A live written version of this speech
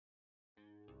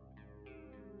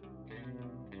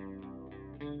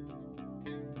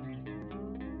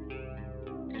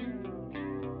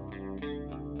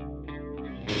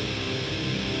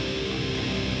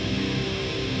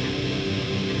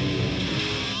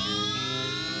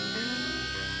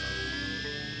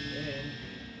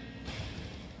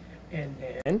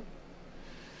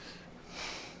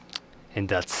And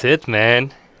that's it,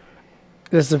 man.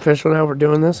 This is official now. We're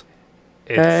doing this.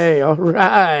 Hey, all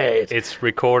right. It's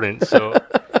recording. So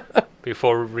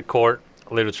before we record,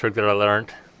 a little trick that I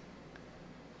learned.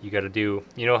 You got to do,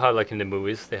 you know how like in the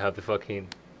movies they have the fucking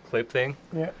clip thing?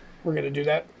 Yeah, we're going to do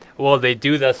that. Well, they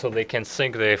do that so they can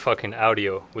sync the fucking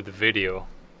audio with the video.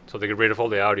 So they get rid of all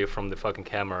the audio from the fucking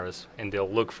cameras and they'll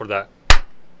look for that.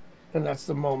 And that's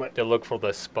the moment. They'll look for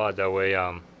that spot. That way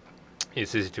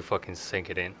it's easy to fucking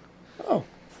sync it in. Oh,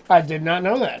 I did not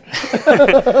know that.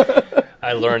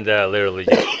 I learned that literally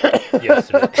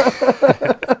yesterday.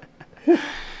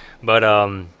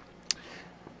 But,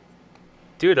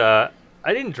 dude, I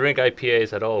didn't drink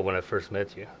IPAs at all when I first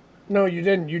met you. No, you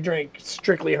didn't. You drank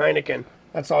strictly Heineken.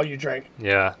 That's all you drank.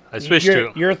 Yeah, I switched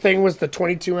to... Your thing was the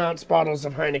 22-ounce bottles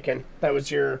of Heineken. That was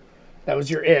your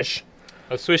ish.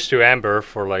 I switched to Amber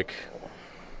for like,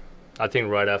 I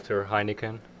think right after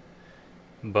Heineken.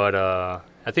 But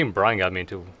I think Brian got me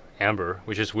into Amber,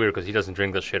 which is weird because he doesn't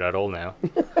drink that shit at all now.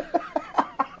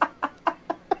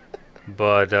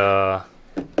 But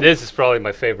this is probably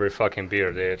my favorite fucking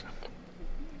beer, dude.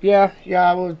 Yeah.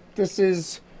 Well, this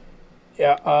is,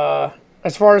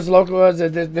 as far as local as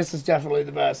this is definitely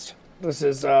the best. This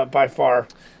is by far.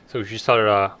 So we should start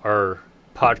our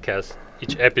podcast,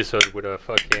 each episode with a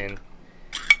fucking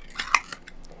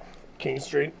King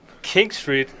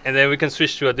Street, and then we can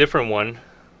switch to a different one.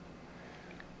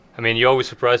 I mean, you always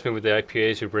surprise me with the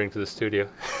IPAs you bring to the studio.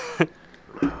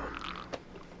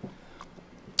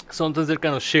 Sometimes they're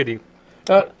kind of shitty.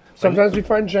 Sometimes we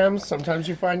find gems, sometimes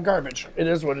you find garbage. It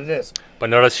is what it is. But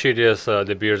not as shitty as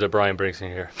the beers that Brian brings in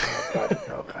here.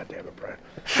 God damn it, Brian.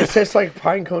 It tastes like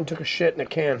Pinecone took a shit in a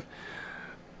can.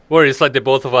 Or it's like the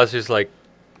both of us just like,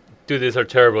 dude, these are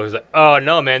terrible. He's like, oh,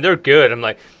 no, man, they're good. I'm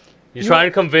like, you're trying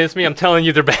to convince me? I'm telling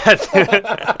you they're bad.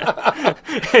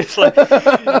 It's like,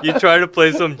 you try to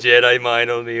play some Jedi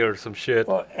mind on me or some shit.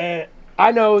 Well, and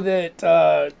I know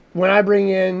that when I bring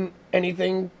in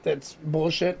anything that's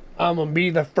bullshit, I'm going to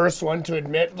be the first one to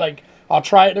admit, like, I'll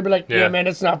try it and be like, yeah, man,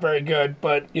 it's not very good,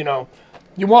 but, you know,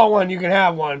 you want one, you can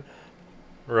have one.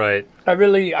 Right. I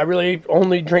really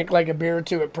only drink, like, a beer or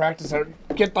two at practice. I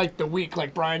get, like, the week,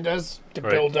 like Brian does, to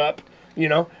build up, you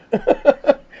know?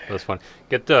 That's fun.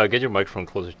 Get your microphone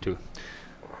closer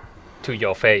to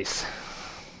your face.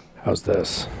 How's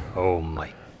this? Oh,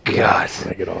 my God.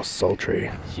 I get all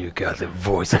sultry. You got the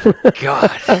voice of a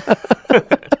god.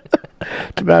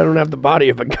 Too bad I don't have the body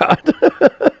of a god.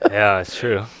 Yeah, it's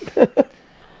true. I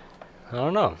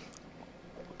don't know.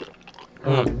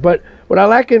 But what I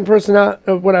lack in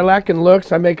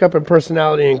looks, I make up in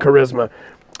personality and charisma.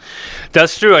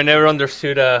 That's true. I never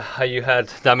understood how you had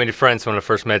that many friends when I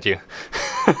first met you.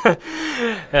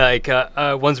 Like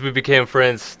once we became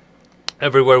friends,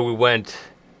 everywhere we went,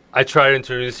 I tried to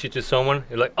introduce you to someone.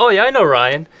 You're like, oh yeah, I know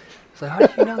Ryan. It's like, how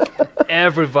do you know?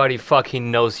 Everybody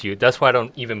fucking knows you. That's why I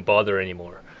don't even bother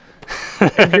anymore.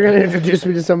 If you're going to introduce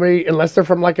me to somebody, unless they're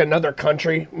from like another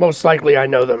country, most likely I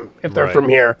know them if they're from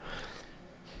here.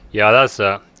 Yeah,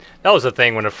 that was the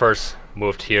thing when I first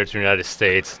moved here to the United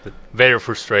States. Very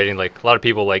frustrating. Like a lot of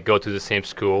people like go to the same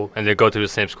school and they go to the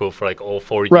same school for like all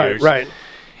 4 years. Right.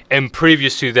 And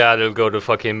previous to that, they'll go to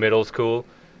fucking middle school.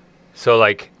 So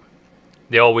like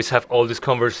they always have all these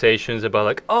conversations about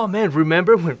like, oh man,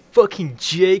 remember when fucking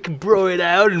Jake brought it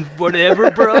out and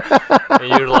whatever, bro? And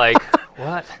you're like,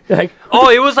 what? Like, oh,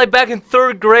 it was like back in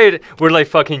 3rd grade. We're like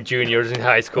fucking juniors in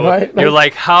high school. Right, you're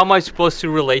like, how am I supposed to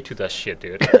relate to that shit,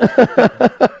 dude?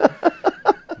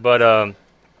 But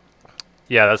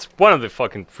yeah, that's one of the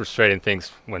fucking frustrating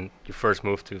things when you first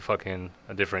move to fucking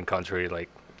a different country. Like,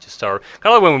 just start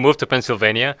kind of like when we moved to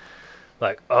Pennsylvania.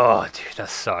 Like, oh, dude, that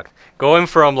sucked. Going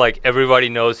from like everybody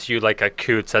knows you like a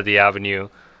Coots at the Avenue.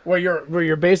 Where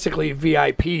you're basically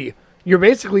VIP. You're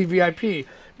basically VIP.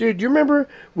 Dude, you remember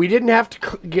we didn't have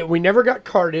to we never got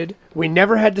carded. We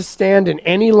never had to stand in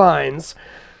any lines.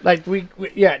 Like we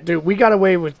got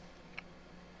away with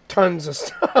tons of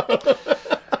stuff.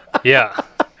 Yeah.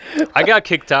 I got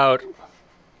kicked out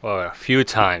a few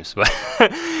times,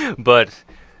 but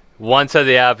once at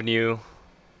the Avenue,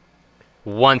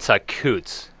 once at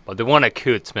Coots. But the one at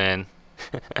Coots, man.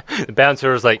 The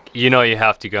bouncer was like, you know you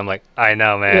have to go. I'm like, I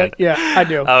know, man. Yeah, I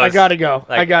do. I gotta go.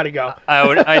 Like, I gotta go.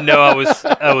 I know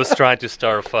I was trying to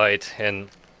start a fight, and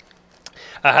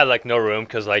I had like no room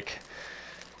because like,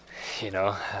 you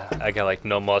know, I got like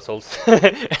no muscles.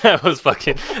 I was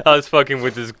fucking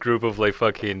with this group of like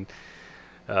fucking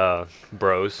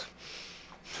bros.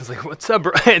 I was like, what's up,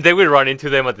 bro? And then we run into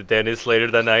them at the dentist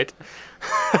later that night.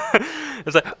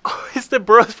 It's like, oh, it's the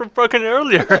bros from fucking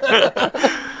earlier.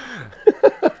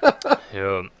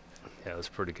 Yeah, it was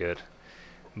pretty good.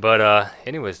 But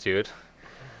anyways, dude.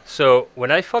 So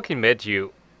when I fucking met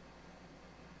you,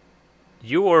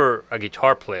 you were a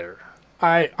guitar player.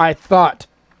 I thought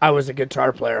I was a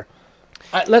guitar player.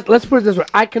 Let's put it this way.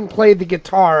 I can play the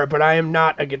guitar, but I am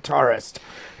not a guitarist.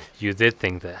 You did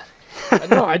think that.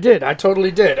 No, I did. I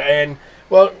totally did. And,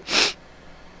 well,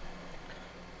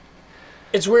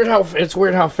 it's weird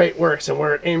how fate works and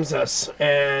where it aims us,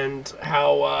 and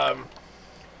how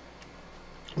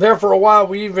there for a while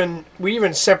we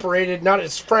even separated, not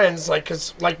as friends,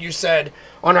 because like you said,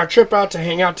 on our trip out to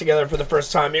hang out together for the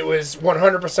first time, it was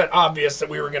 100% obvious that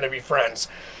we were going to be friends.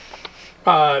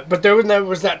 But there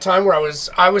was that time where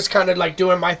I was kind of like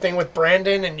doing my thing with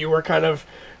Brandon, and you were kind of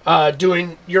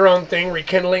doing your own thing,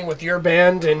 rekindling with your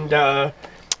band, and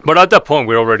But at that point,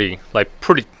 we were already like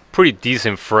pretty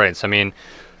decent friends. I mean,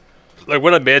 like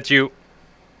when I met you,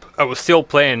 I was still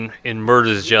playing in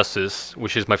Murder's Justice,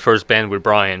 which is my first band with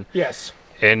Brian. yes.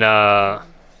 And I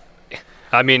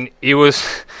mean, it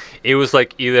was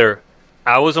like either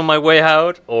I was on my way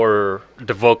out or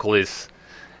the vocalist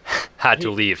had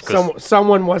to leave.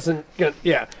 Someone wasn't gonna,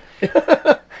 yeah.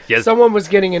 Yes, Someone was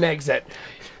getting an exit.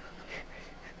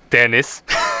 Dennis.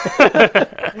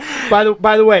 By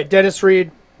the way, Dennis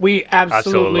Reed, we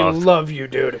absolutely Absolutely love you,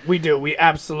 dude. We do. We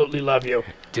absolutely love you.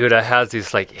 Dude, I had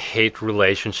this like hate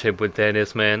relationship with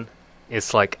Dennis, man.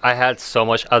 It's like I had so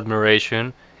much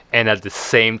admiration and at the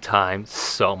same time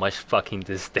so much fucking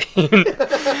disdain.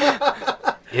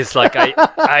 It's like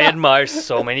I admire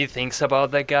so many things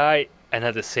about that guy, and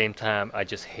at the same time I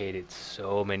just hated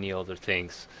so many other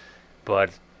things.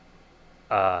 But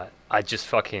I just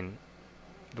fucking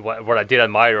what I did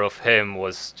admire of him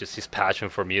was just his passion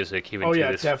for music, even Oh to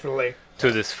yeah, this definitely.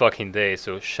 to this fucking day.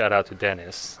 So shout out to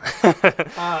Dennis.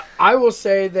 I will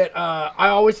say that I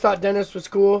always thought Dennis was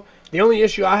cool. The only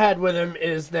issue I had with him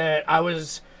is that I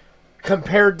was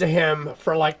compared to him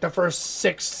for like the first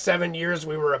 6-7 years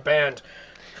we were a band.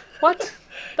 What?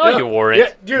 No, you weren't.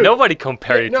 Yeah, dude. Nobody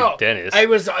compared you No, to Dennis. I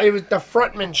was the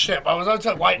frontmanship. I was always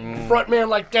like, why frontman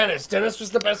like Dennis? Dennis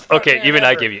was the best frontman Okay, even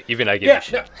I ever. give you Yeah,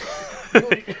 shit. no.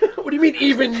 What do you mean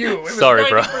even you? It was Sorry,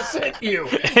 bro. 90% you.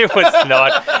 It was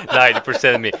not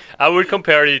 90% me. I would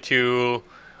compare you to,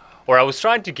 or I was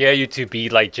trying to get you to be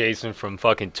like Jason from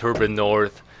fucking Turbine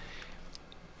North,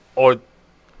 or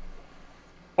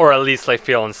at least like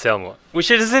Phil Anselmo, which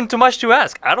isn't too much to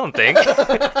ask, I don't think.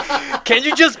 Can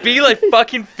you just be like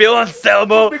fucking Phil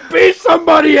Anselmo? Be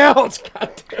somebody else.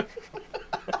 Goddamn.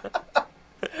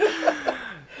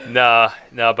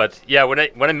 No, but yeah, when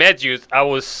I met you, I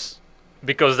was,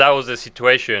 because that was the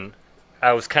situation,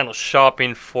 I was kind of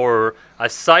shopping for a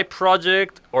side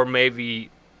project or maybe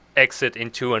exit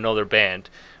into another band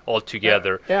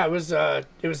altogether. Yeah, it was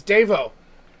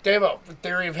Davo, with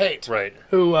Theory of Hate, Right.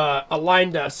 who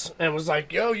aligned us and was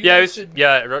like, "Yo, you Yeah, guys should."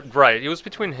 right. It was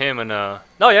between him and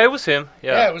it was him.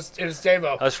 Yeah, it was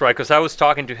Davo. That's right, because I was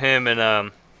talking to him and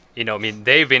I mean,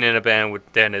 they've been in a band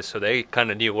with Dennis, so they kind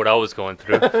of knew what I was going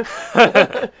through.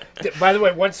 By the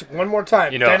way, one more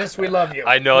time, Dennis, we love you.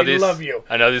 I know we love you.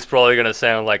 I know this is probably gonna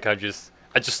sound like I just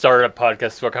started a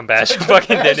podcast to come bash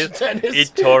fucking Dennis.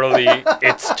 It's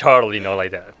totally not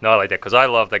like that, because I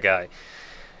love that guy,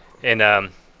 and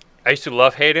I used to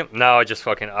hate him. Now I just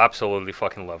fucking absolutely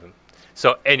fucking love him.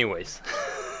 So, anyways,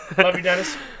 Love you,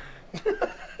 Dennis.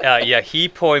 yeah, he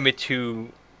pointed me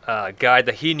to a guy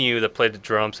that he knew that played the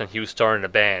drums, and he was starting a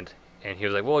band. And he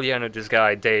was like, "Well, yeah, I know this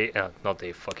guy, not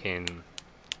Dave, fucking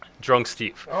Drunk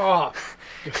Steve." Oh,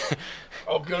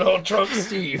 good old Drunk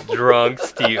Steve. Drunk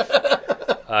Steve.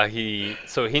 He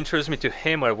introduced me to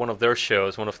him at one of their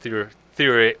shows, one of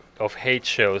Theory of Hate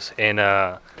shows, and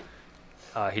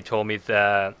he told me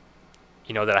that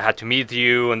that I had to meet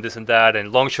you and this and that.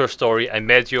 And long short story, I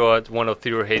met you at one of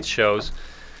Theory of Hate shows.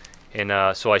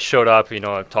 And so I showed up,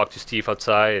 I talked to Steve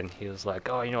outside, and he was like,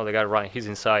 "Oh, the guy Ryan, he's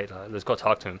inside. Let's go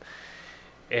talk to him."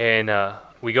 And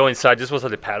we go inside. This was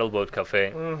at the Paddleboat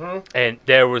Cafe, and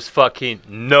there was fucking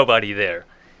nobody there.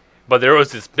 But there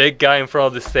was this big guy in front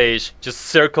of the stage, just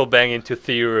circle banging to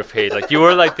Theory of Hate. Like, you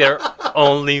were like their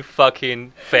only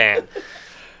fucking fan.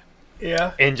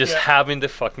 Yeah. And just having the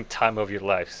fucking time of your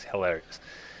life. It's hilarious.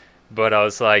 But I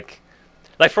was like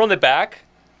from the back,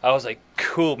 I was like,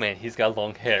 cool, man, he's got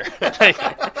long hair.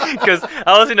 Because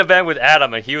I was in a band with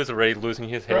Adam, and he was already losing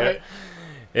his hair. Right.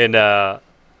 And,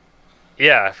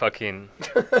 yeah, fucking...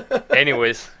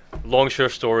 Anyways, long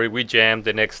short story, we jammed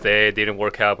the next day. It didn't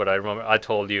work out, but I remember I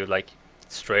told you, like,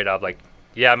 straight up, like,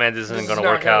 yeah, man, this isn't going to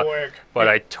work out. But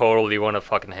I totally want to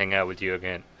fucking hang out with you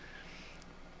again.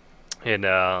 And,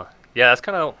 yeah, that's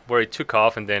kind of where it took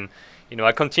off. And then,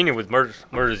 I continued with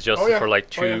Murder's Justice for, like,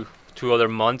 two 2 other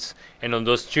months, and on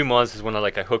those 2 months is when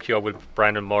I hook you up with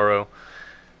Brandon Morrow,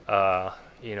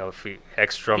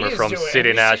 ex-drummer from City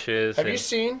and Ashes. Have you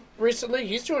seen recently?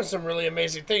 He's doing some really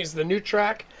amazing things. The new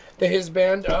track that his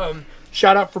band,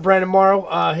 shout out for Brandon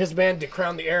Morrow, his band, To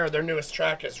Crown the Air, their newest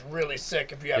track is really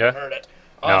sick if you haven't heard it.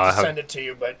 I'll have to send it to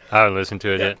you. But I haven't listened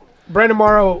to it yet. Brandon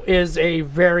Morrow is a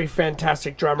very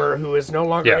fantastic drummer who is no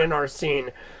longer in our scene.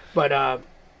 But,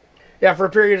 for a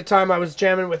period of time I was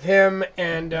jamming with him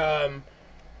and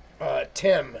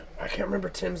Tim. I can't remember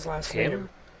Tim's last name.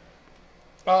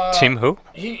 Tim who?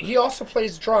 He also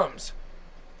plays drums.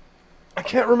 I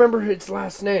can't remember his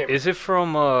last name. Is it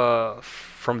from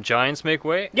Giants Make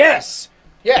Way? Yes,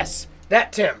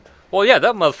 that Tim. Well, yeah,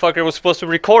 that motherfucker was supposed to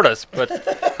record us, but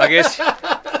I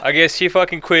guess he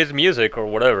fucking quit music or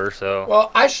whatever. So.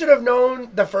 Well, I should have known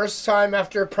the first time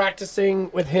after practicing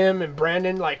with him and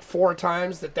Brandon 4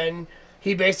 times that then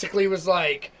he basically was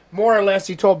more or less,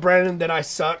 he told Brandon that I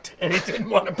sucked and he didn't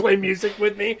want to play music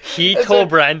with me. He told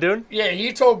Brandon? Yeah,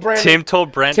 he told Brandon. Tim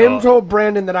told Brandon. Tim told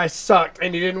Brandon that I sucked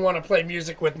and he didn't want to play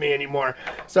music with me anymore.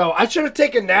 So I should have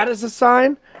taken that as a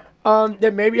sign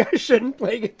that maybe I shouldn't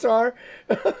play guitar.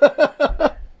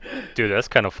 Dude, that's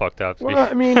kind of fucked up. Well,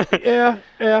 I mean, yeah.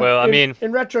 Well, in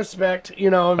retrospect,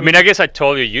 I guess I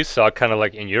told you suck kind of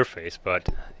in your face, but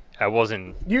I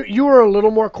wasn't. You were a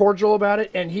little more cordial about it,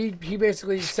 and he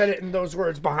basically said it in those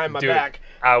words behind my back.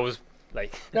 I was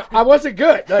no, I wasn't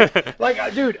good.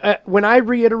 Dude, when I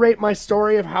reiterate my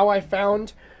story of how I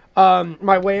found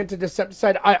my way into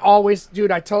Decepticide,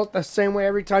 I tell it the same way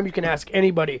every time. You can ask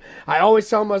anybody. I always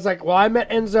tell them, I was well, I met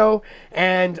Enzo,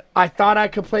 and I thought I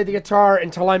could play the guitar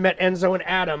until I met Enzo and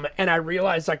Adam, and I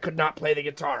realized I could not play the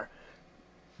guitar.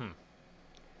 Wait,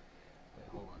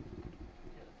 hold on.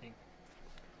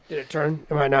 Yeah, Did it turn?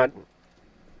 Am I not?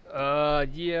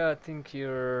 Yeah, I think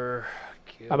you're...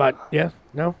 How about, yeah?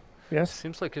 No? Yes?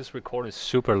 Seems like his recording is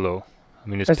super low. I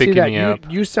mean, it's I picking see that. me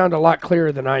up. You sound a lot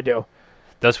clearer than I do.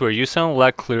 That's where you sound a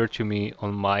lot clearer to me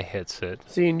on my headset.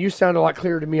 See, and you sound a lot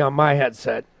clearer to me on my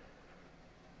headset.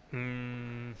 Let's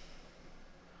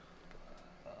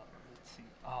see.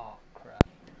 Oh, crap.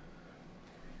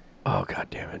 Oh, God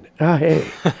damn it. Oh,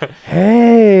 hey.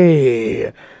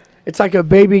 Hey. It's like a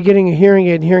baby getting a hearing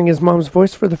aid and hearing his mom's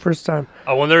voice for the first time.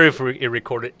 I wonder if it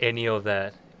recorded any of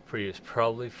that for you. It's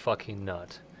probably fucking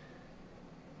not.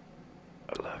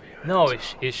 I love you. No,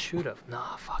 it should have.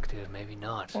 Nah, fuck, dude. Maybe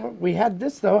not. Well, we had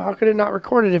this, though. How could it not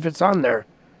record it if it's on there?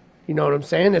 You know what I'm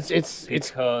saying? It's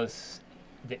because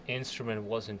the instrument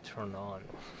wasn't turned on.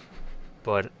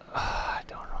 But I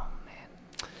don't know, man.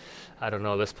 I don't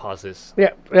know. Let's pause this.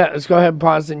 Yeah. Let's go ahead and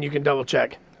pause, and you can double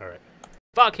check. All right.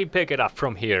 Fucking pick it up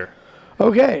from here.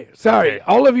 Okay. Sorry. Okay.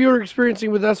 All of you are experiencing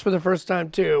with us for the first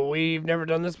time, too. We've never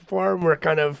done this before, and we're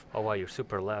kind of... Oh, wow. You're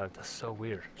super loud. That's so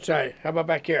weird. Sorry. How about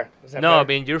back here? Is that no, better? I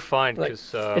mean, you're fine.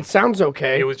 Cause, it sounds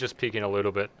okay. It was just peaking a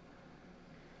little bit.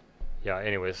 Yeah,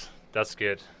 anyways. That's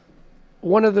good.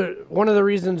 One of the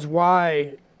reasons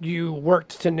why you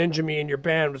worked to ninja me in your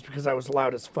band was because I was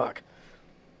loud as fuck.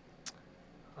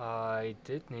 I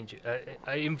did ninja.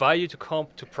 I invite you to come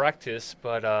to practice,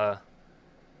 but...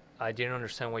 I didn't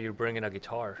understand why you're bringing a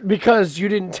guitar. Because you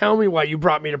didn't tell me why you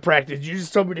brought me to practice. You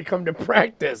just told me to come to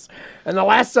practice. And the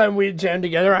last time we jammed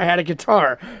together, I had a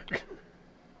guitar.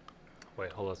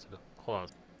 Wait, hold on.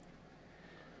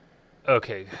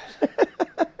 Okay.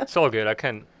 It's all good. I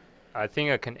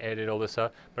think I can edit all this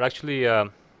out. But actually,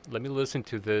 let me listen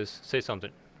to this. Say something.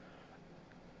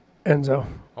 Enzo.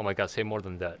 Oh my God, say more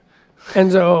than that.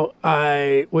 Enzo,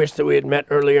 I wish that we had met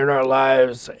earlier in our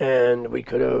lives and we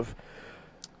could have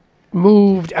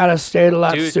moved out of state a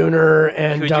lot sooner.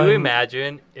 And could you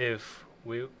imagine if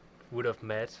we would have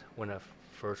met when I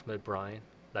first met Brian?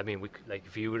 I mean,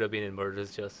 if you would have been in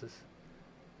Murder's Justice.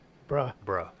 Bruh.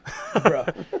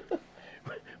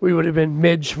 We would have been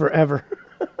Midge forever.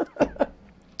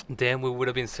 Then we would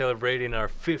have been celebrating our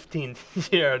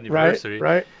 15th year anniversary.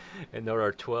 Right. And not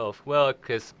our 12th. Well,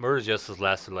 because Murder's Justice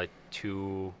lasted like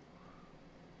two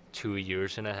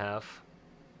years and a half.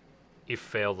 It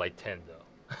felt like 10, though.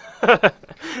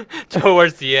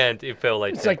 Towards the end, it felt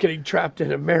like... It's like getting trapped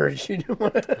in a marriage. You don't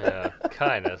want to... Yeah,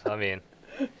 kind of. I mean,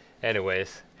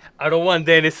 anyways, I don't want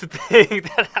Dennis to think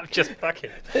that I'm just fucking...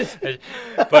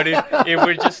 But if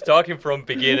we're just talking from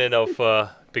beginning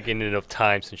of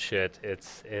times and shit,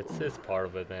 it's part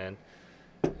of it, man.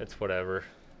 It's whatever.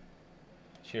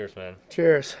 Cheers, man.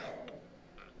 Cheers.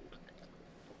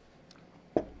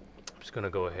 I'm just gonna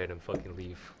go ahead and fucking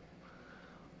leave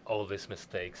all these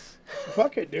mistakes.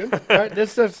 Fuck it, dude. Right,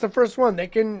 that's the first one. They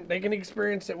can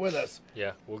experience it with us.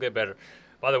 Yeah, we'll get better.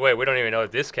 By the way, we don't even know if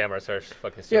this cameras are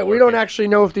fucking still Yeah, we working. don't actually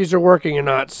know if these are working or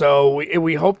not. So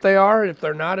we hope they are. If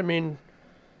they're not, I mean,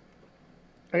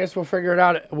 I guess we'll figure it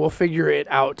out. We'll figure it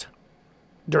out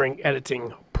during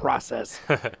editing process.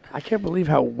 I can't believe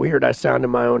how weird I sound in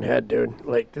my own head, dude.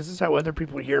 Like, this is how other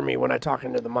people hear me when I talk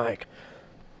into the mic.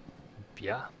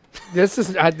 Yeah. This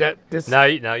is this. Now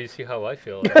you see how I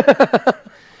feel.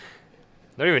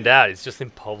 Not even that. It's just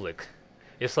in public.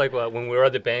 It's like when we were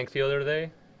at the bank the other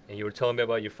day, and you were telling me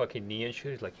about your fucking knee and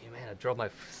shit. It's like, yeah, man, I dropped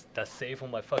that safe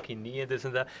on my fucking knee and this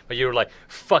and that. But you were like,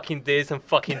 fucking this and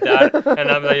fucking that.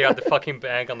 And I'm like, at the fucking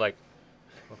bank. I'm like,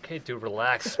 okay, dude,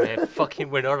 relax, man. Fucking,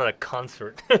 we're not at a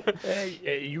concert.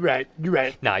 Hey, you right. You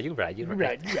right. Nah, you're right. You're You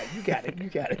right. right. You right. You got it. You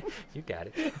got it. You got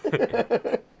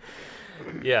it.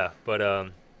 Yeah,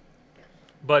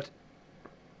 but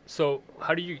so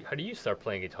how do you start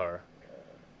playing guitar?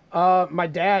 My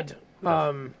dad.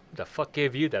 The fuck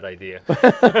gave you that idea?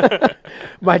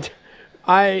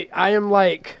 I am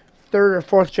like third or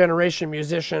fourth generation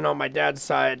musician on my dad's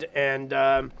side, and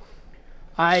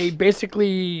I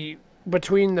basically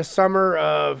between the summer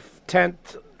of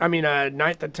ninth and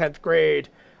 10th grade,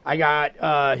 I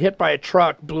got hit by a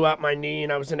truck, blew out my knee,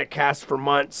 and I was in a cast for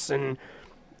months. And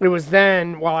it was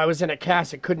then, while I was in a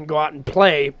cast, I couldn't go out and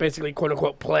play, basically, quote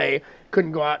unquote, play.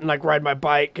 Couldn't go out and like ride my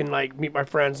bike and like meet my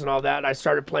friends and all that. I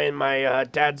started playing my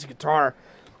dad's guitar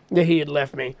that he had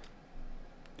left me.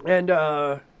 And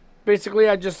basically,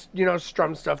 I just,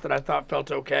 strummed stuff that I thought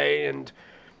felt okay. And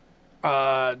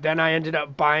then I ended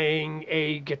up buying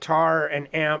a guitar and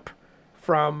amp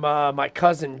from my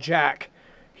cousin, Jack.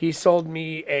 He sold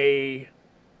me a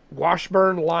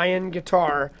Washburn Lion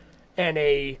guitar and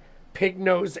a pig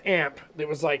nose amp that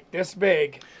was like this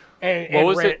big. And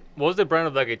What was the brand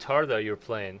of that guitar that you were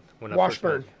playing when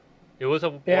Washburn. It was a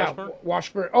Washburn?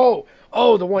 Washburn. Oh,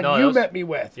 the one No, you that was- met me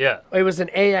with. Yeah. It was an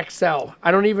AXL.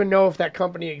 I don't even know if that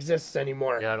company exists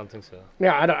anymore. Yeah, I don't think so.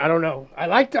 Yeah, I don't know. I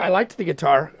liked the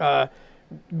guitar.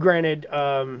 Granted,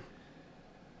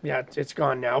 yeah, it's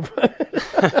gone now.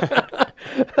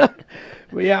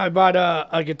 But yeah, I bought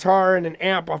a guitar and an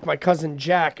amp off my cousin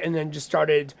Jack, and then just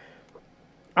started.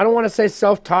 I don't want to say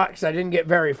self-taught because I didn't get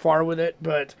very far with it,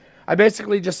 but I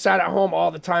basically just sat at home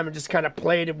all the time and just kind of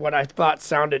played what I thought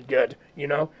sounded good.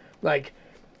 Like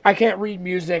I can't read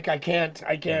music. I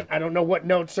don't know what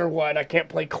notes are what. I can't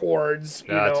play chords.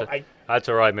 That's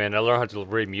all right, man. I learned how to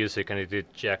read music, and it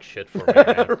did jack shit for me.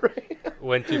 Man. Right.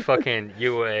 Went to fucking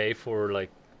UA for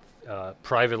like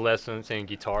private lessons in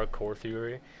guitar chord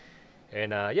theory,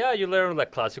 and yeah, you learn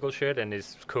like classical shit, and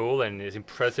it's cool and it's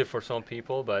impressive for some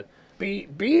people, but.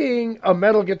 Being a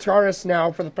metal guitarist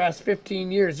now for the past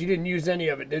 15 years, you didn't use any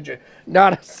of it, did you?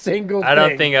 Not a single thing. I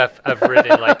don't think I've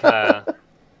written like a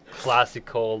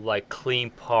classical like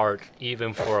clean part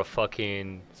even for a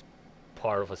fucking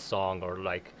part of a song or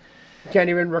like. Can't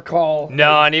even recall.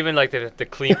 No, and even like the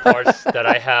clean parts that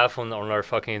I have on our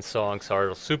fucking songs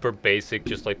are super basic,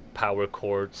 just like power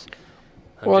chords.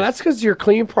 Well, that's because your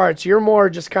clean parts, you're more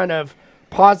just kind of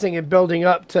pausing and building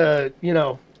up to,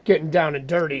 getting down and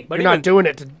dirty. But you're not doing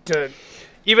it to.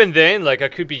 Even then, like I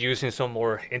could be using some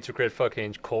more intricate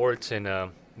fucking chords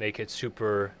and make it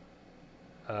super,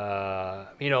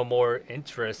 more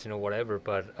interesting or whatever.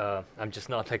 But I'm just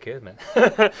not that good, man.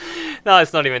 No,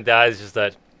 it's not even that. It's just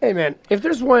that. Hey, man, if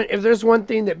there's one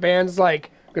thing that bands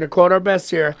like, I'm gonna quote our best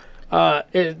here,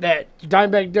 is that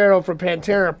Dimebag Darrell from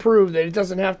Pantera proved that it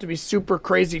doesn't have to be super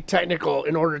crazy technical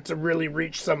in order to really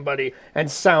reach somebody and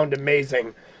sound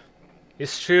amazing.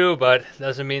 It's true, but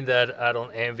doesn't mean that I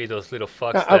don't envy those little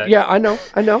fucks that Yeah, I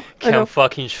know. can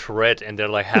fucking shred and they're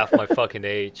like half my fucking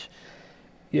age.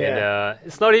 Yeah. And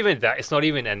it's not even that. It's not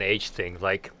even an age thing.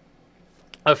 Like,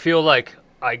 I feel like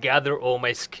I gather all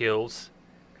my skills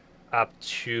up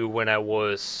to when I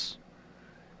was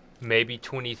maybe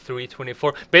 23,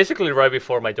 24. Basically right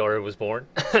before my daughter was born.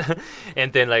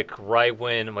 And then like right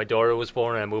when my daughter was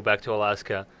born and I moved back to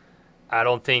Alaska, I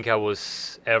don't think I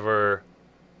was ever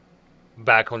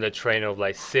back on the train of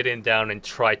like sitting down and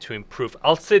try to improve.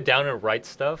 I'll sit down and write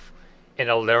stuff and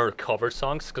I'll learn cover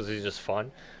songs because it's just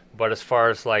fun. But as far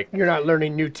as like you're not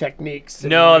learning new techniques.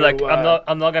 No, like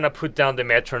I'm not gonna put down the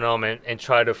metronome and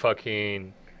try to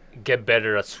fucking get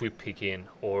better at sweep picking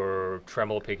or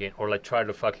tremolo picking or like try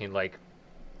to fucking like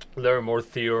learn more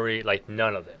theory. Like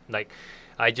none of it. Like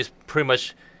I just pretty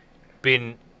much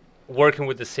been working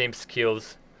with the same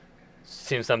skills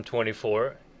since I'm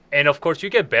 24. And of course, you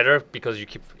get better because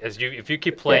if you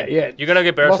keep playing, you're gonna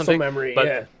get better at muscle something. memory. But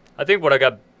yeah. I think what I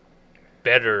got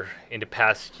better in the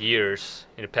past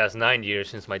 9 years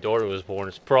since my daughter was born,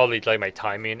 is probably like my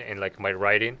timing and like my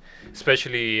writing,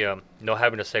 especially not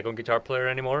having a second guitar player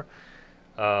anymore.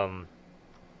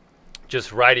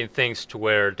 just writing things to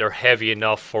where they're heavy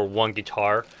enough for one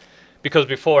guitar. Because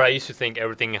before I used to think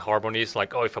everything in harmonies,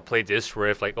 like, oh, if I play this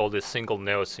riff, like all these single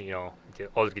notes, you know,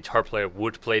 all the guitar player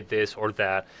would play this or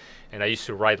that. And I used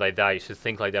to write like that. I used to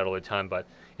think like that all the time. But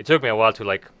it took me a while to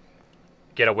like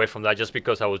get away from that, just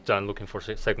because I was done looking for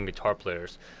second guitar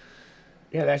players.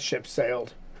 Yeah, that ship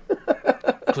sailed.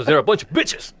 Because they're a bunch of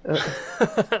bitches.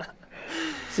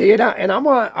 See, and I'm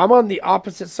on the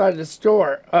opposite side of the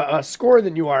score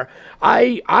than you are.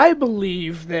 I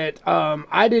believe that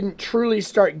I didn't truly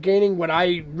start gaining what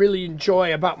I really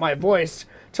enjoy about my voice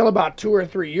till about 2 or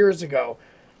 3 years ago.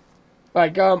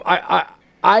 Like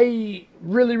I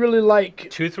really like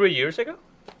 2-3 years ago.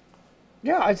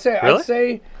 Yeah, I'd say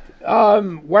Really?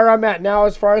 where I'm at now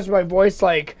as far as my voice,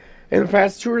 like in the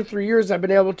past 2 or 3 years, I've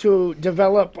been able to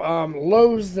develop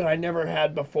lows that I never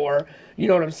had before. You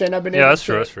know what I'm saying? That's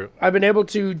true. I've been able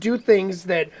to do things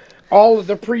that all of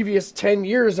the previous 10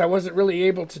 years I wasn't really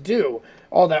able to do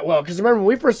all that well. Because remember, when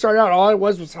we first started out, all I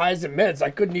was highs and mids. I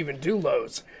couldn't even do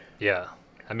lows. Yeah.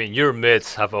 I mean, your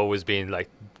mids have always been like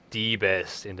the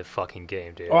best in the fucking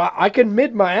game, dude. Well, I can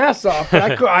mid my ass off,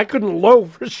 but I couldn't low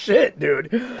for shit,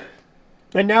 dude.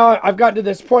 And now I've gotten to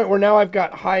this point where now I've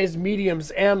got highs, mediums,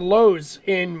 and lows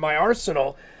in my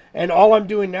arsenal. And all I'm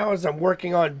doing now is I'm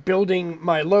working on building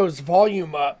my lows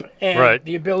volume up and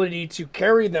the ability to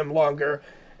carry them longer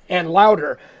and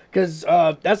louder. Because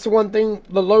that's the one thing,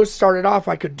 the lows started off,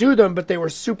 I could do them, but they were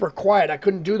super quiet. I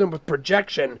couldn't do them with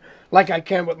projection like I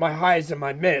can with my highs and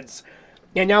my mids.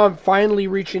 And now I'm finally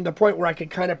reaching the point where I can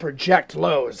kind of project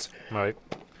lows. Right.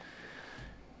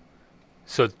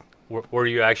 So, were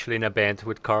you actually in a band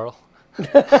with Carl?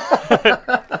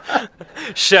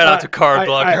 Shout out to Carl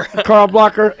Blocker. Carl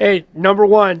Blocker, hey,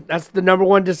 #1. That's the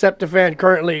 #1 Decepticide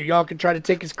currently. Y'all can try to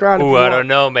take his crown. Ooh, I don't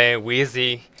know, man.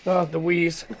 Wheezy. Oh, the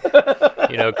Wheeze.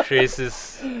 You know, Chris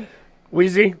is...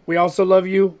 Wheezy, we also love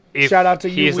you. Shout out to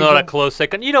you, He's not a close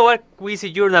second. You know what, Wheezy,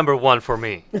 you're #1 for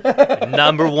me.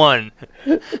 #1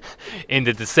 in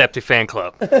the Decepticide fan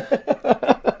club.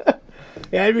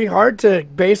 Yeah, it'd be hard to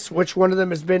base which one of them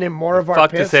has been in more of our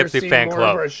pits or seen fan more club.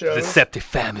 of our shows. Deceptive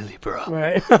family, bro.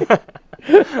 Right.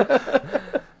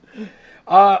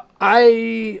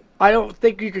 I don't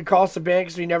think you could call us a band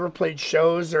because we never played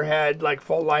shows or had like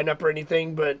full lineup or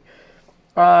anything. But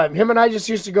him and I just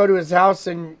used to go to his house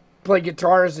and play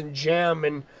guitars and jam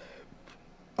and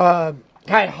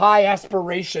had high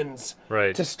aspirations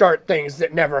to start things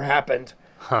that never happened.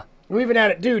 Huh. We even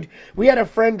had it, dude. We had a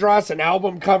friend draw us an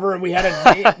album cover, and we had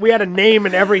a name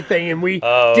and everything, and we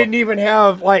didn't even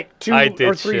have like 2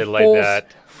 or 3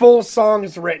 full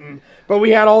songs written. But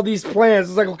we had all these plans.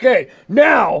 It's like, okay,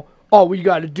 now all we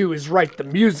got to do is write the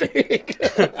music,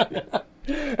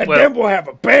 and then we'll have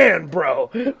a band,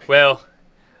 bro. Well,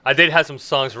 I did have some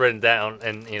songs written down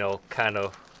and kind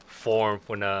of formed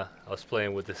when I was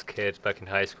playing with this kid back in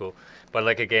high school. But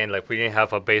like again, like we didn't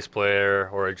have a bass player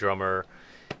or a drummer.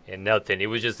 And nothing. It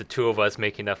was just the two of us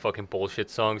making that fucking bullshit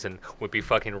songs, and we'd be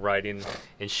fucking writing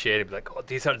and shit. And be like, oh,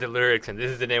 these are the lyrics, and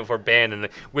this is the name of our band, and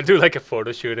we'd do like a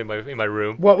photo shoot in my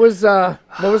room. What was the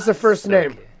first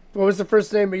name? What was the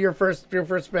first name of your first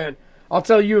band? I'll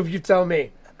tell you if you tell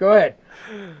me. Go ahead.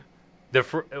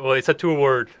 Well, it's a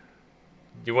 2-word.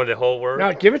 You want the whole word?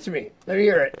 No, give it to me. Let me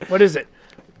hear it. What is it?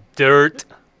 Dirt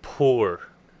poor.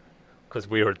 Because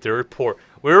we were dirt poor.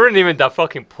 We weren't even that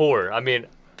fucking poor. I mean,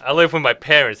 I lived with my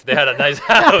parents. They had a nice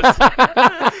house.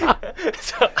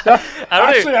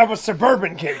 I'm a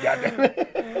suburban kid,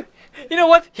 goddamn. You know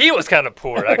what? He was kind of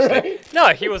poor, actually. No,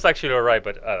 he was actually all right,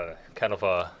 but he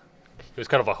was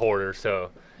kind of a hoarder, so,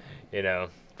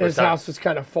 His house was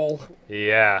kind of full.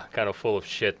 Yeah, kind of full of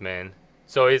shit, man.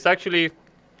 So it's actually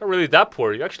not really that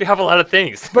poor. You actually have a lot of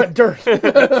things. But dirt.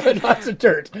 Lots of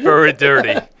dirt. Very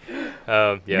dirty.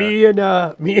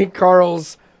 Yeah. Me and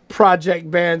Carl's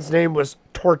project band's name was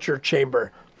Torture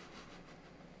Chamber.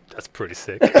 That's pretty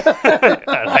sick.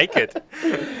 I like it.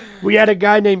 We had a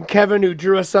guy named Kevin who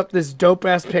drew us up this dope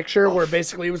ass picture where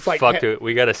basically it was like, fuck it,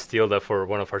 we gotta steal that for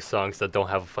one of our songs that don't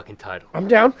have a fucking title. I'm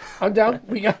down.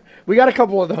 We got a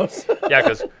couple of those. Yeah,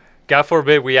 because God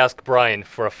forbid we ask Brian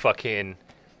for a fucking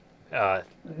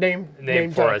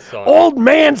name for a song. Old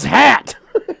Man's Hat.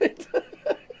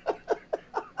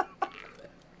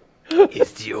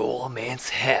 It's the old man's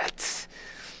hat.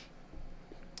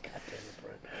 God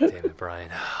damn it, Brian.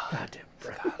 God damn it,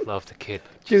 Brian. I love the kid.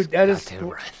 Dude, that is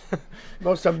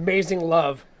most amazing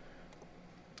love.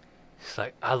 It's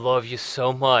like, I love you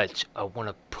so much, I want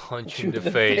to punch you in the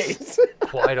face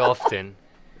quite often.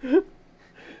 With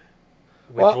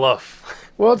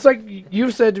love. Well, it's like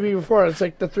you've said to me before. It's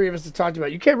like the three of us have talked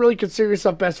about. You can't really consider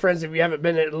yourself best friends if you haven't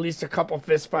been in at least a couple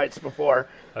fist fights before.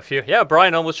 A few. Yeah,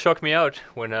 Brian almost shook me out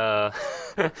when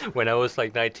when I was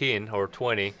like 19 or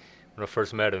 20 when I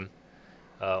first met him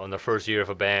on the first year of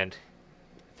a band.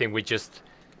 I think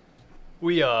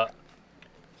we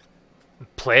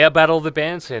play a battle of the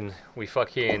bands and we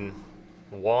fucking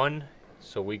won.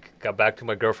 So we got back to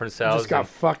my girlfriend's house. Just got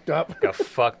fucked up. Got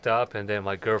fucked up, and then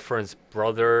my girlfriend's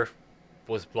brother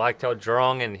was blacked out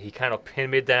drunk, and he kind of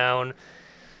pinned me down.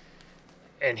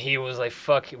 And he was like,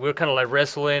 fuck, we were kind of like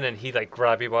wrestling, and he like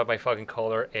grabbed me by my fucking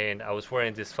collar, and I was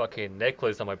wearing this fucking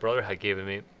necklace that my brother had given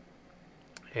me.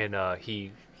 And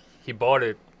he bought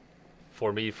it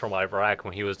for me from Iraq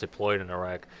when he was deployed in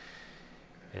Iraq.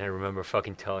 And I remember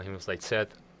fucking telling him, I was like, Seth,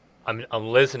 I'm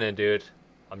listening, dude.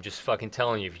 I'm just fucking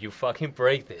telling you, if you fucking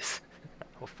break this,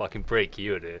 I'll fucking break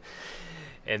you, dude.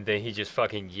 And then he just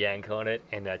fucking yanked on it,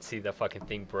 and I'd see the fucking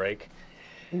thing break.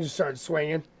 You just started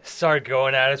swinging. Started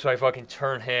going at it, so I fucking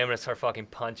turned him, and I started fucking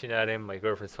punching at him. My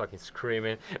girlfriend's fucking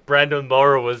screaming. Brandon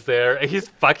Morrow was there, and he's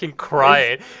fucking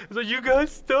crying. He's like, you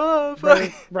guys stop.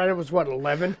 Brandon was what,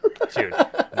 11? Dude,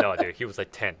 no, dude, he was like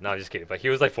 10. No, I'm just kidding, but he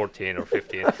was like 14 or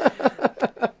 15.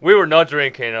 We were not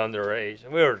drinking underage.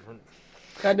 We were...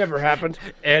 That never happened.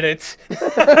 And it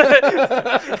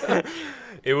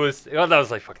was, well, that was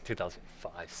like fucking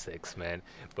 2005, 6, man.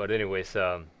 But anyways,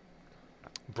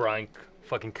 Brian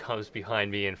fucking comes behind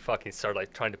me and fucking started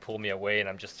like trying to pull me away, and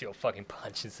I'm just still fucking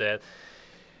punching Seth.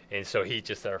 And so he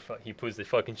just he puts the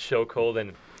fucking chokehold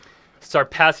and start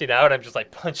passing out. I'm just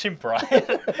like punching Brian.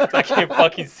 I can't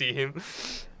fucking see him.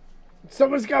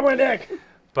 Someone's got my neck.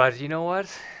 But you know what?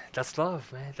 That's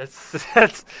love, man.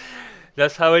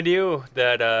 That's how I knew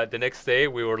that the next day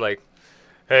we were like,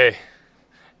 hey,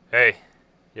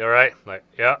 you alright? I'm like,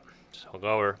 yeah, just hung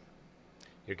over.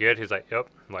 You good? He's like, yep.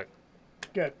 I'm like,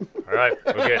 good. Alright,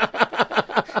 we're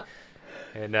good.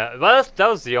 And well, that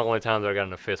was the only time that I got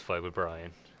in a fist fight with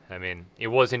Brian. I mean, it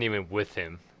wasn't even with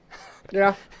him.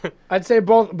 Yeah, I'd say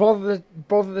both of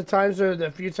the times or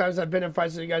the few times I've been in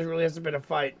fights with you guys really hasn't been a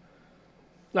fight.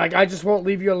 Like, I just won't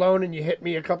leave you alone, and you hit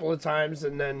me a couple of times,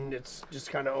 and then it's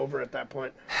just kind of over at that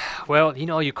point. Well, you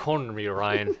know, you cornered me,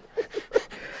 Ryan.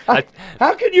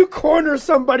 How can you corner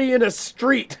somebody in a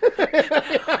street?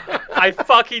 I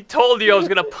fucking told you I was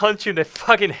going to punch you in the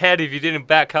fucking head if you didn't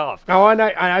back off. Oh, and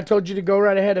I told you to go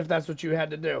right ahead if that's what you had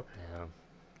to do.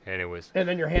 Yeah. Anyways. And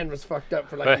then your hand was fucked up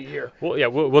for like a year. Well, yeah,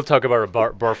 we'll talk about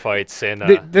our bar fights and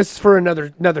this is for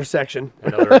another section.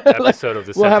 Another episode of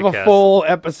the Decepticast. We'll have a full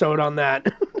episode on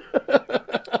that.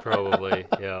 Probably,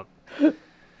 yeah.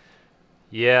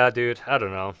 Yeah, dude, I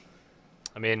don't know.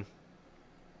 I mean,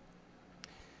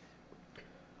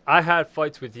 I had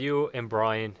fights with you and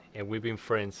Brian, and we've been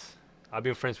friends. I've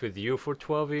been friends with you for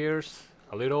 12 years,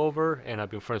 a little over, and I've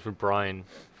been friends with Brian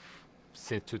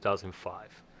since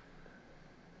 2005.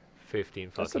 15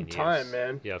 fucking That's some years. time,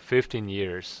 man. Yeah, 15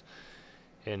 years.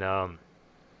 And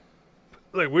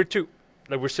like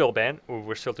we're still a band.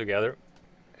 We're still together.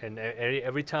 And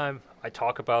every time I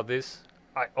talk about this,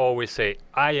 I always say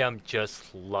I am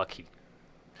just lucky.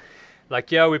 Like,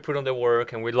 yeah, we put on the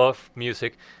work and we love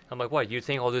music. I'm like, what? You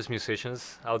think all these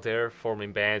musicians out there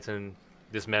forming bands and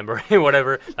dismembering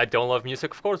whatever, I don't love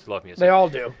music? Of course, they love music. They all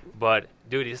do. But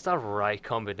dude, it's the right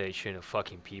combination of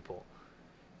fucking people.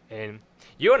 And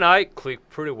you and I click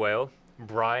pretty well.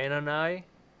 Brian and I,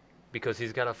 because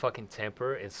he's got a fucking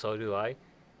temper, and so do I.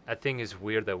 I think it's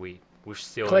weird that we're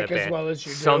still click in a band. as well as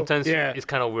you do. Sometimes yeah. It's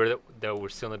kind of weird that we're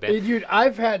still in a band. Dude,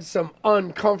 I've had some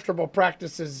uncomfortable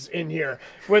practices in here.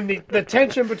 When the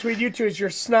tension between you two is you're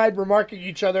snide remarking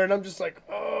each other, and I'm just like,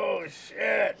 oh,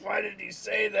 shit, why did he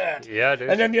say that? Yeah, dude.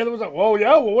 And then the other one's like, whoa,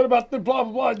 yeah, well, what about the blah,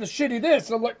 blah, blah, the shitty this?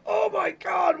 And I'm like, oh, my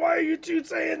God, why are you two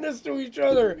saying this to each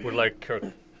other? We're like Kirk.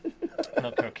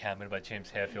 Not Kirk Hammett, but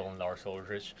James Hetfield and Lars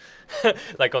Ulrich.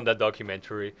 Like on that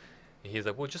documentary. He's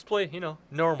like, well, just play,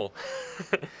 normal.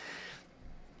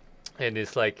 And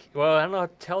it's like, well, I don't know how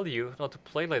to tell you not to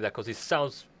play like that because it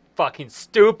sounds fucking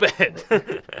stupid.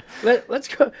 Let's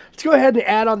go ahead and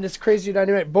add on this crazy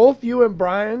dynamic. Both you and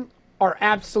Brian are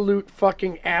absolute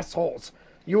fucking assholes.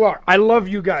 You are. I love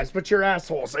you guys, but you're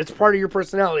assholes. It's part of your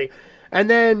personality. And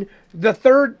then the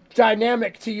third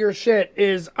dynamic to your shit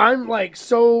is I'm like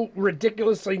so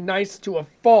ridiculously nice to a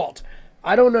fault.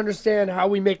 I don't understand how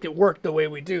we make it work the way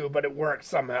we do, but it works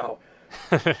somehow.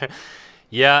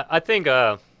 Yeah, I think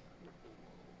I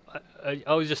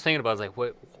was just thinking about like,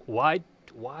 why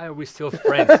are we still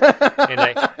friends? And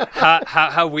like,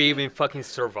 how we even fucking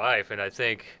survive? And I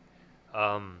think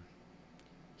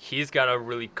he's got a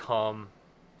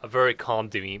very calm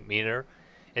demeanor,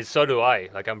 And so do I.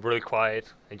 Like, I'm really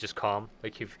quiet and just calm.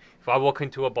 Like, if I walk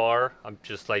into a bar, I'm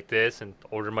just like this and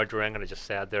order my drink and I just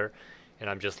sat there and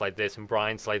I'm just like this. And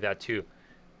Brian's like that too.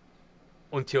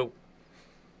 Until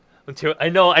I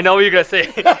know what you're gonna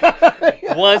say.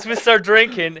 Once we start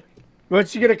drinking,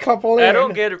 once you get a couple in, I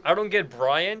don't get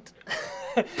Brian,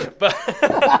 but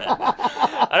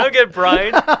I don't get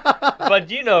Brian. But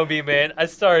you know me, man. I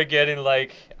started getting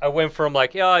like, I went from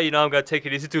like, yeah, I'm gonna take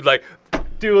it easy to like,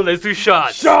 dude, let's do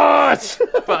shots. Shots!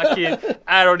 Fucking,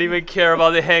 I don't even care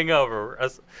about the hangover.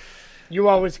 You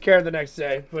always care the next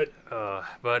day, but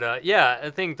yeah, I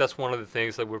think that's one of the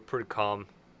things. Like, we're pretty calm.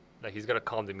 Like, he's got a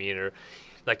calm demeanor.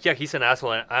 Like, yeah, he's an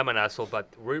asshole and I'm an asshole, but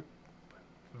we're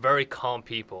very calm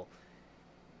people.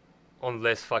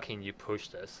 Unless fucking you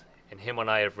pushed us. And him and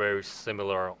I are very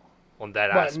similar on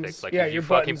that aspect. Like, yeah, if your you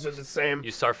fucking, buttons are the same.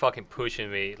 You start fucking pushing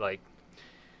me, like,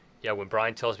 yeah, when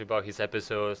Brian tells me about his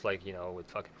episodes, like, with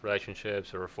fucking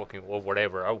relationships or fucking or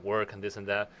whatever, our work and this and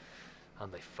that,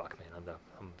 I'm like, fuck, man,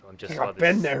 I'm just I've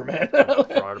been there, man.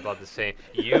 I'm about the same.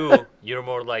 You're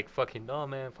more like, fucking, no,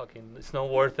 man, fucking, it's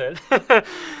not worth it.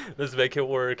 Let's make it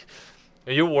work.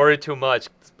 And you worry too much,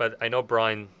 but I know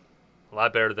Brian a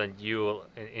lot better than you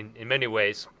in many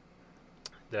ways.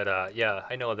 That yeah,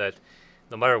 I know that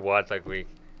no matter what, like,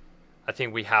 I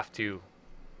think we have to,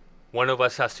 one of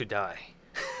us has to die.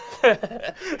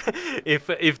 if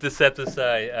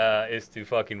Decepticide is to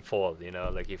fucking fall,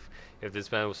 like, if this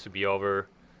band was to be over,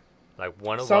 like,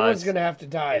 one of someone's us gonna have to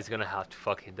die. is gonna have to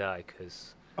fucking die,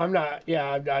 because I'm not.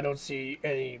 Yeah, I don't see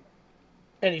any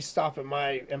stop in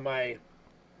my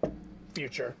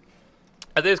future.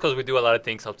 I think it's because we do a lot of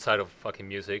things outside of fucking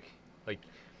music, like,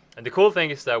 and the cool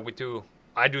thing is that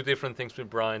I do different things with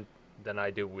Brian than I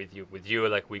do with you. With you,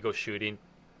 like, we go shooting.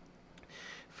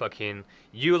 Fucking,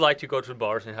 you like to go to the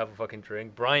bars and have a fucking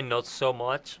drink. Brian, not so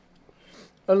much.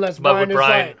 Unless But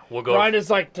Brian, we'll go. Brian is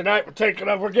like, tonight we're taking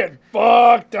up, we're getting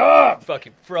fucked up.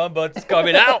 Fucking front butt's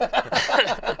coming out.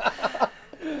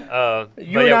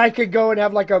 You and I could go and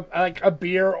have like a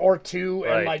beer or two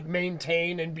and Right. like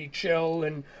maintain and be chill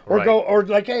or Right. go or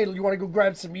like, hey, you want to go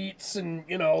grab some eats and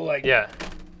like Yeah.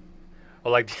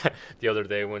 Or like the other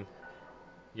day when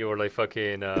you were like,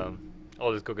 fucking, oh,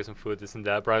 let's go get some food, this and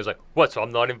that. Brian was like, what, so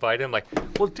I'm not invited? I'm like,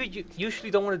 well, dude, you usually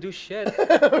don't want to do shit.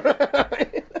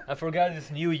 I forgot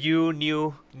this new,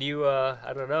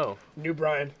 I don't know. New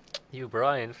Brian. You,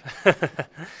 Brian.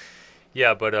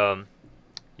 Yeah, but,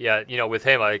 yeah, with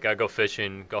him, I go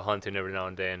fishing, go hunting every now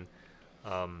and then.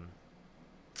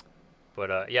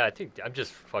 But, yeah, I think I'm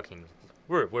just fucking,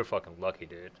 we're fucking lucky,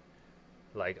 dude.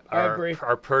 Like, I agree.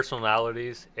 our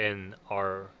personalities and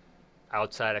our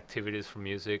outside activities for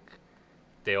music,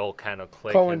 they all kind of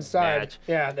click Coincide. and match.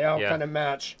 Yeah, they all Yeah. kind of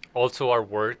match. Also, our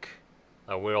work,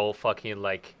 we're all fucking,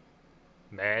 like,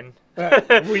 man.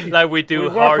 We Like, we do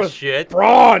work hard with shit.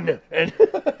 Brawn and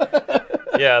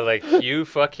Yeah, like, you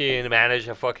fucking manage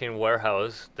a fucking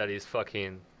warehouse that is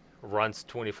fucking runs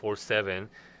 24/7.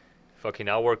 Fucking,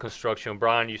 I work construction.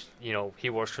 Brian, he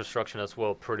works construction as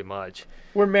well, pretty much.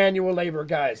 we're manual labor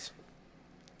guys.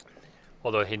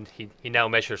 Although he now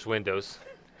measures windows.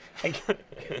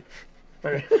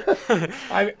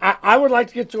 I would like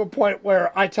to get to a point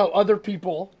where I tell other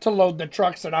people to load the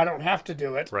trucks and I don't have to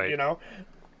do it. Right.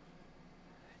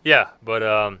 Yeah, but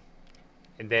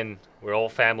and then we're all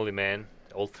family, man.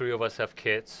 All three of us have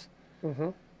kids. Mm-hmm.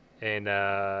 And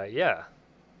yeah,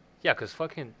 cause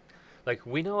fucking, like,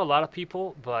 we know a lot of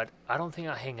people, but I don't think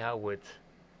I hang out with,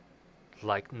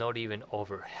 like, not even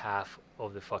over half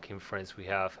of the fucking friends we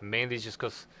have. Mainly just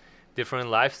cause different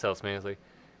lifestyles, man. It's like,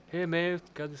 hey man,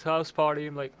 got this house party.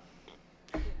 I'm like,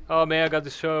 oh man, I got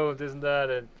this show, this and that,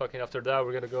 and fucking after that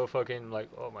we're gonna go fucking, like,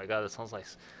 oh my god, that sounds like,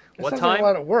 that what sounds time? like a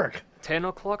lot of work. 10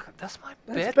 o'clock? That's my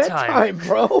That's bedtime.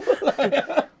 bro.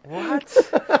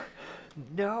 What?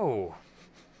 No.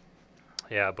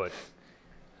 Yeah, but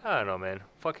I don't know, man.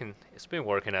 Fucking, it's been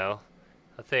working out.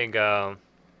 I think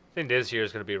this year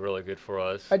is gonna be really good for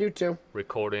us. I do too.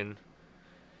 Recording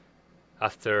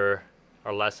after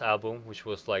our last album, which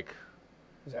was like,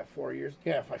 Was that 4 years?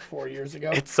 Yeah, like 4 years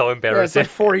ago. it's so Yeah, it's embarrassing. like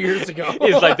 4 years ago.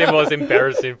 It's like the most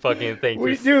embarrassing fucking thing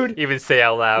Dude, even say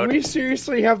out loud. we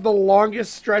seriously have the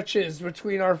longest stretches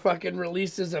between our fucking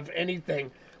releases of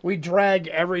anything. We drag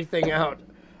everything out.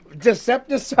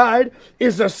 Decepticide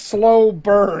is a slow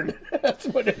burn. That's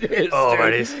what it is. Oh, dude.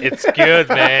 but it's good,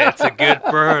 man. It's a good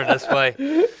burn. That's why.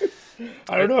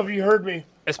 I don't know if you heard me.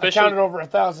 Especially- I counted over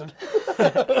 1,000.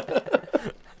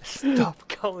 Stop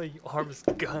calling arms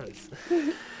guns.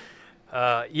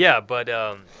 Yeah, but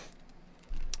oh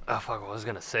fuck, what was I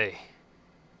gonna say?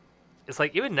 It's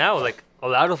like, even now, like, a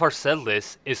lot of our set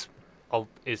list is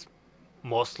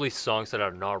mostly songs that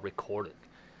are not recorded.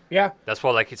 Yeah. That's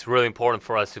why like it's really important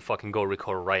for us to fucking go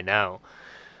record right now.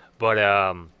 But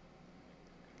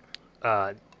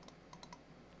uh,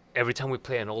 every time we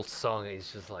play an old song,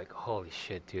 it's just like, holy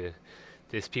shit, dude.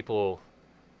 These people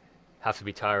have to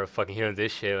be tired of fucking hearing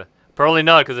this shit. Probably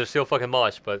not, because they're still fucking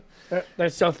mosh, but... They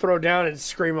still throw down and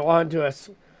scream along to us.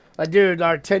 Dude,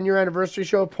 our 10-year anniversary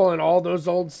show, pulling all those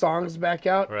old songs back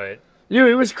out. Right. Dude,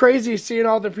 it was crazy seeing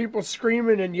all the people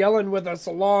screaming and yelling with us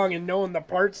along and knowing the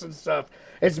parts and stuff.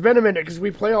 It's been a minute because we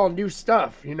play all new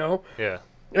stuff, you know? Yeah.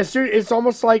 It's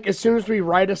almost like as soon as we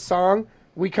write a song,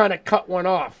 we kind of cut one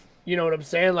off. You know what I'm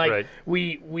saying? Like, right.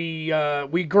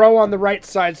 we grow on the right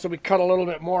side, so we cut a little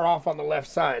bit more off on the left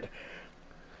side.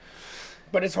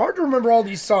 But it's hard to remember all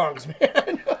these songs,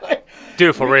 man.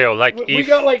 Dude, for real. Like, we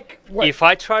got like, what? If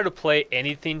I try to play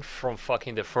anything from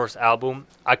fucking the first album,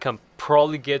 I can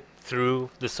probably get through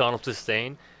the Son of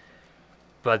Disdain.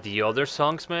 But the other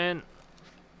songs, man,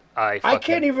 I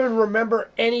can't even remember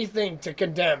anything to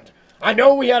Condemned. I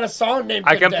know we had a song named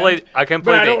Condemned, I can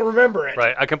play but I don't remember it.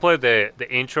 Right, I can play the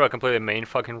intro, I can play the main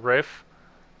fucking riff.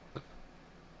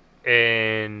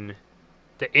 And...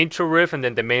 the intro riff and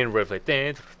then the main riff, like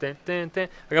dun, dun, dun, dun.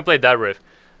 I can play that riff,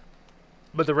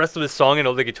 but the rest of the song and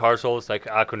all the guitar solos, like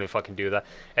I couldn't fucking do that.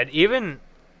 And even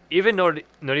not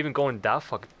even going that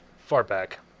far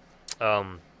back,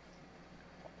 yeah,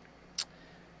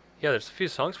 there's a few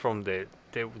songs from the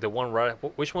one right.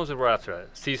 Which ones were right after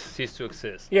that? Cease to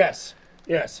Exist. Yes.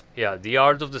 Yeah, The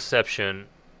Art of Deception.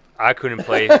 I couldn't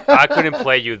play. I couldn't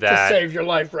play you that to save your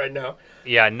life right now.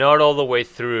 Yeah, not all the way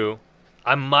through.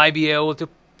 I might be able to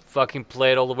fucking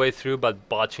play it all the way through, but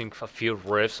botching a few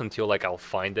riffs until like I'll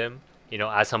find them, you know,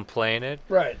 as I'm playing it.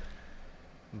 Right.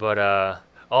 But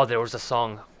there was a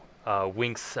song,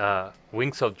 Wings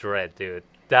of Dread, dude.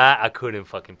 That I couldn't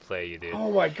fucking play you, dude.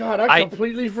 Oh my god, I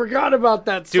completely forgot about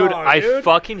that song, dude. I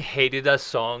fucking hated that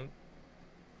song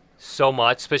so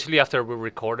much, especially after we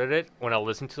recorded it. When I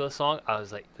listened to the song, I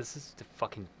was like, this is the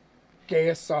fucking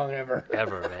gayest song ever.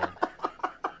 Ever, man.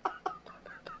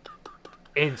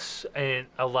 And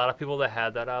a lot of people that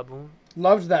had that album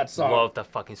loved that song. Loved that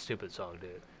fucking stupid song,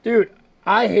 dude. Dude,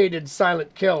 I hated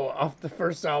Silent Kill off the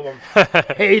first album.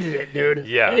 Hated it, dude.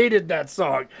 Yeah. Hated that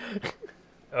song.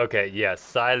 Okay, yeah,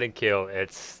 Silent Kill. It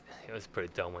was a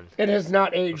pretty dumb one. It has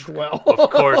not aged well.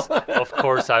 Of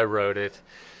course, I wrote it.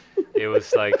 It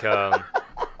was like,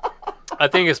 I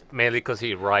think it's mainly because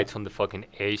he writes on the fucking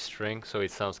A string, so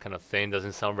it sounds kind of thin.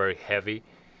 Doesn't sound very heavy.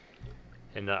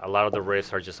 And a lot of the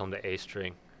riffs are just on the A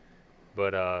string.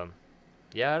 But,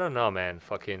 yeah, I don't know, man.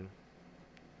 Fucking,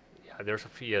 yeah, there's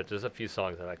a few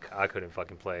songs that I couldn't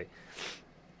fucking play.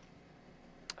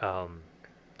 Top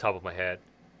of my head.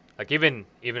 Like, even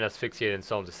Asphyxiated and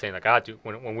Songs, the same. Like, I had to,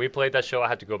 when we played that show, I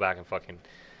had to go back and fucking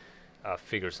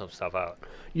figure some stuff out.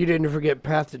 You didn't forget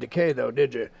Path to Decay, though,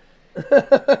 did you?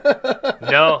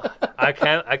 No, I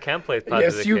can't play Path to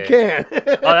Decay. Yes, you can.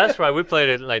 Oh, that's right. We played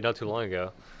it, like, not too long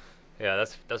ago. Yeah,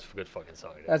 that's a good fucking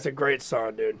song. Dude. That's a great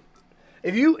song, dude.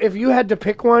 If you had to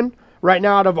pick one right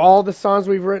now out of all the songs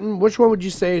we've written, which one would you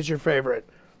say is your favorite?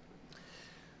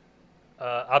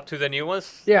 Up to the new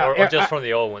ones? Yeah. Or just from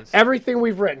the old ones? Everything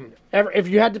we've written. If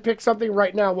you had to pick something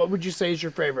right now, what would you say is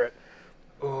your favorite?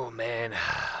 Oh, man.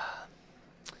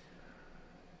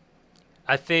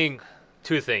 I think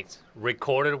two things.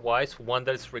 Recorded-wise, one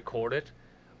that's recorded.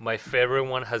 My favorite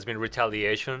one has been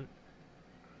Retaliation.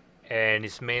 And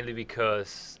it's mainly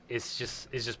because it's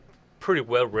just pretty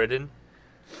well written.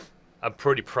 I'm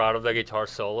pretty proud of the guitar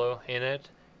solo in it.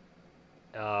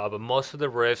 But most of the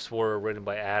riffs were written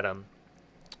by Adam.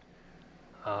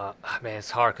 Man, it's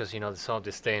hard because, you know, the Son of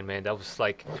Disdain, man, that was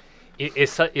like,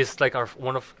 it's like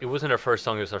it wasn't our first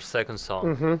song, it was our second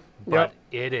song. Mm-hmm. But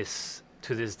it is,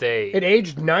 to this day. It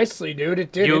aged nicely, dude.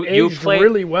 It did. It aged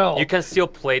really well. You can still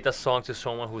play the song to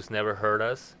someone who's never heard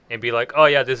us and be like, oh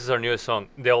yeah, this is our newest song.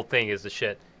 The whole thing is the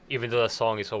shit. Even though that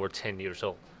song is over 10 years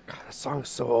old. God, that song is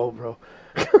so old, bro.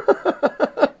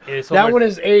 That one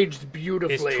has aged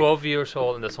beautifully. It's 12 years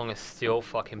old and the song is still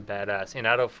fucking badass. And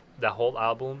out of the whole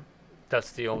album,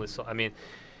 that's the only song. I mean,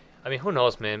 who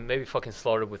knows, man? Maybe fucking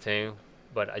Slaughtered Within,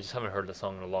 but I just haven't heard the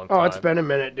song in a long time. Oh, it's been a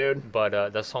minute, dude.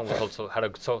 But that song was also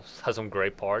has some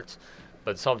great parts.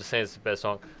 But Son of Disdain is the best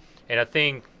song. And I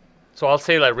think, so I'll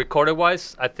say like recorded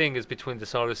wise, I think it's between the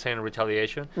Son of Disdain and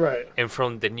Retaliation. Right. And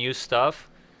from the new stuff,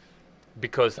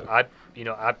 because I've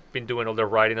been doing all the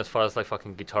writing as far as like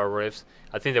fucking guitar riffs.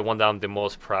 I think the one that I'm the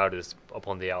most proud is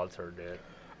Upon the Altar, dude.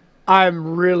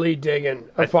 I'm really digging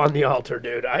Upon the Altar,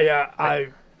 dude. I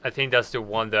think that's the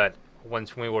one that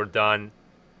once we were done,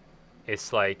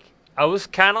 it's like I was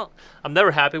kind of. I'm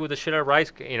never happy with the shit I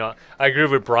write. You know, I agree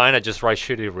with Brian. I just write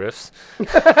shitty riffs.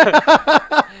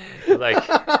 like,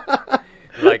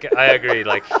 like I agree.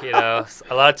 Like, you know,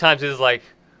 a lot of times it's like,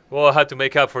 well, I had to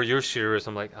make up for your shitty riffs.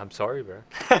 I'm like, I'm sorry, bro.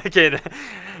 Okay,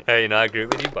 you know, I agree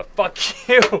with you, but fuck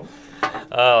you.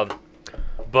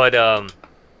 But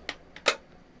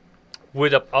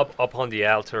with up on the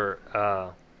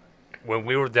altar, when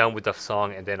we were done with the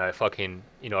song, and then I fucking,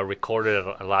 you know, I recorded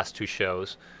the last two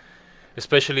shows,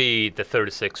 especially the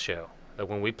 36 show. Like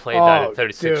when we played that at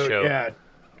 36 dude, show, yeah.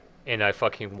 and I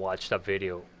fucking watched that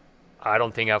video, I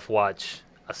don't think I've watched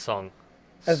a song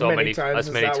As so many times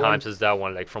as many as that times one. as that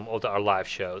one, like from all our live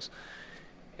shows,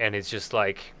 and it's just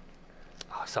like.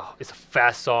 Oh, it's a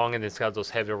fast song and it's got those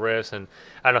heavy riffs, and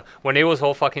I don't know, when it was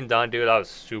all fucking done, dude, I was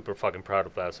super fucking proud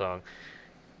of that song.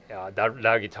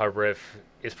 That guitar riff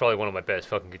is probably one of my best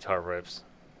fucking guitar riffs,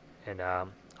 and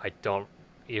I don't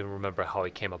even remember how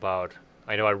it came about.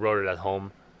 I know I wrote it at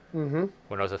home when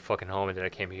I was at fucking home, and then I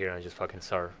came here and I just fucking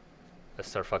start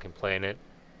fucking playing it,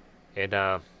 and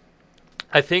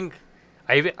I think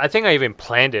I even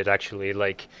planned it actually.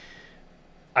 Like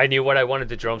I knew what I wanted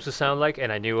the drums to sound like, and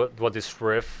I knew what this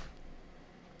riff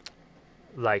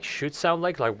like should sound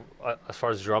like as far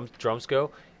as drums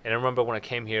go. And I remember when I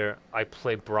came here, I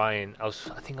played Brian. I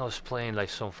think I was playing like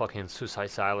some fucking Suicide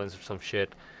Silence or some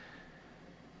shit,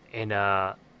 and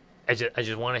I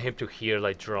just wanted him to hear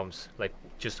like drums like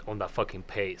just on that fucking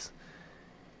pace.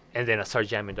 And then I started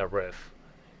jamming that riff,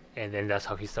 and then that's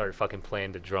how he started fucking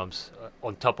playing the drums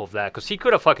on top of that, because he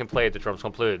could have fucking played the drums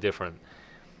completely different.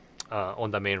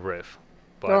 On the main riff,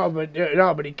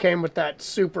 but he came with that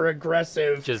super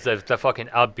aggressive, just the fucking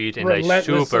upbeat and like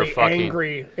super fucking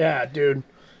angry, yeah, dude.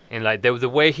 And like the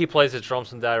way he plays the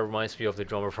drums on that reminds me of the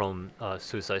drummer from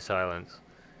Suicide Silence.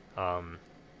 And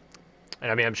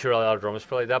I mean, I'm sure a lot of drummers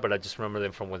play that, but I just remember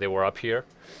them from when they were up here.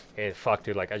 And fuck,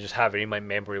 dude, like I just have it in my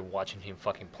memory watching him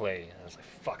fucking play. And I was like,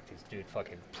 fuck, this dude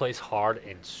fucking plays hard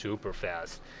and super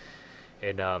fast.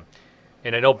 And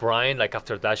I know Brian, like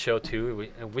after that show too,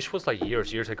 which was like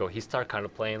years ago, he started kind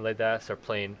of playing like that, started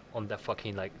playing on that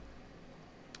fucking like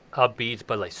upbeat,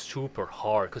 but like super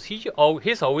hard. Cause he's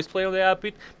always playing on the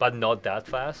upbeat, but not that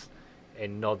fast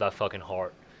and not that fucking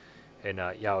hard. And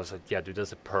yeah, I was like, yeah, dude,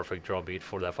 that's a perfect drum beat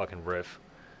for that fucking riff.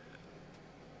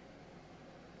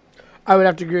 I would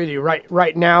have to agree with you.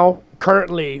 Right now,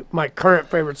 currently, my current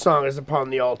favorite song is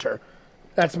 "Upon the Altar."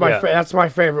 That's my that's my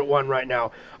favorite one right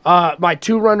now. My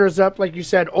two runners up, like you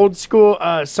said, old school,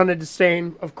 Son of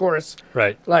Disdain, of course.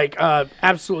 Right. Like,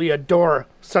 absolutely adore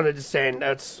Son of Disdain.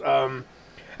 That's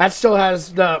that still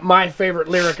has my favorite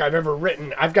lyric I've ever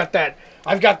written. I've got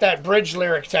that bridge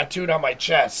lyric tattooed on my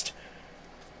chest.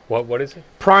 What is it?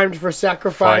 Primed for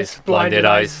sacrifice, blinded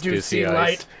eyes do see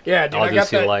light. Yeah, dude, I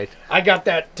got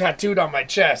that tattooed on my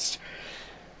chest.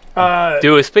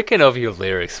 Dude, speaking of your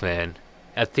lyrics, man,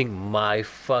 I think my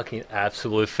fucking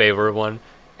absolute favorite one,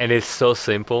 and it's so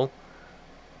simple.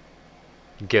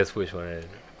 Guess which one it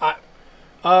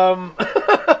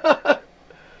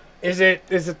is?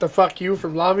 Is it the "fuck you"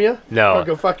 from Lamia? No. Or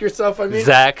 "go fuck yourself"? I mean,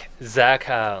 Zach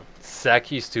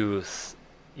used to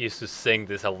sing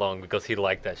this along because he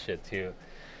liked that shit too.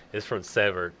 It's from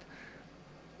Severed.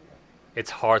 It's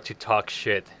hard to talk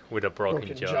shit with a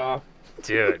broken jaw.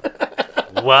 Dude,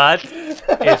 what?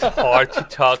 It's hard to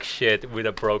talk shit with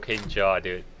a broken jaw,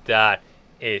 dude. That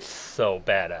is so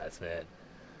badass, man.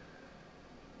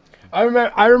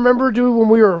 I remember, dude, when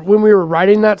we were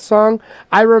writing that song,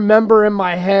 I remember in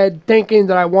my head thinking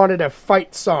that I wanted a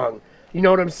fight song. You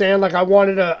know what I'm saying? Like I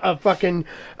wanted a fucking.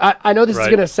 I know this is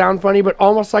gonna sound funny, but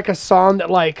almost like a song that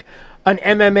like an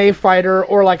MMA fighter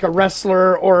or like a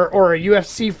wrestler or a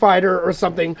UFC fighter or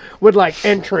something would like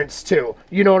entrance to.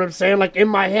 You know what I'm saying? Like in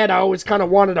my head, I always kind of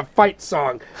wanted a fight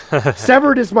song.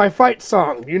 Severed is my fight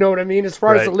song. You know what I mean? As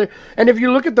far as the and if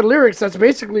you look at the lyrics, that's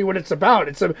basically what it's about.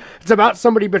 It's about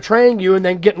somebody betraying you and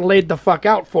then getting laid the fuck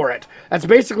out for it. That's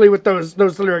basically what those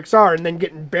lyrics are, and then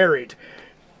getting buried.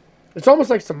 It's almost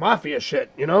like some mafia shit,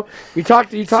 you know. You talk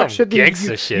shit. You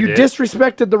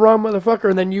disrespected the wrong motherfucker,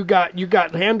 and then you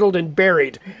got handled and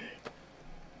buried.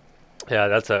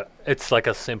 Yeah, it's like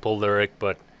a simple lyric,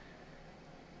 but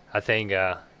I think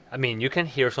I mean you can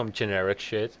hear some generic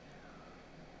shit,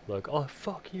 like "oh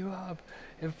fuck you up"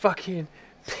 and "fucking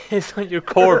piss on your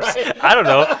corpse." I don't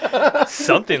know,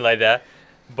 something like that.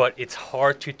 But it's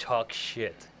hard to talk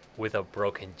shit with a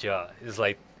broken jaw. It's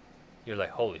like you're like,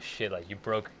 holy shit, like you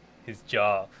broke his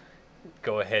jaw.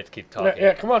 Go ahead, keep talking.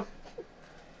 Yeah, come on.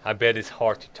 I bet it's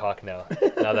hard to talk now.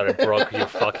 Now that I broke your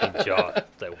fucking jaw.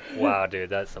 It's like, wow, dude,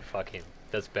 that's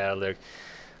bad lyric.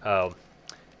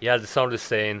 Yeah, the song is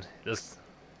saying,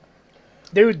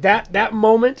 dude, that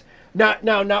moment. Not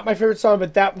my favorite song,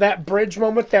 but that bridge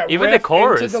moment, that even riff the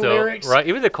chorus, into the though, lyrics, right?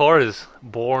 Even the chorus,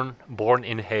 born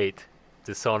in hate,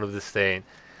 the son of the stain,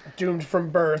 doomed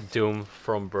from birth, doomed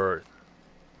from birth,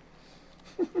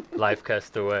 life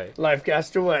cast away. life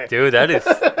cast away. Dude, that is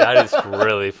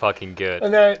really fucking good.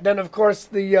 And then of course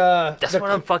That's the, what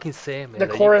I'm fucking saying, man. the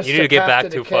Like, chorus you need to get Path back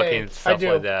to to Decay. fucking stuff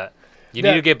do. like that. You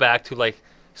need to get back to like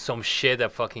some shit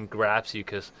that fucking grabs you,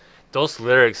 because those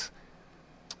lyrics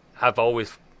have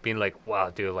always been like,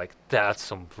 wow, dude, like that's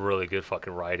some really good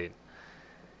fucking writing.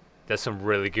 That's some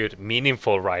really good,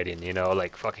 meaningful writing, you know,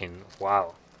 like fucking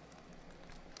wow.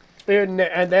 And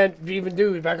then even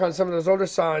do back on some of those older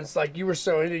songs, like you were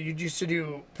so into, you used to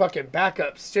do fucking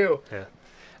backups too. Yeah,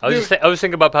 I was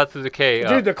thinking about Path to Decay.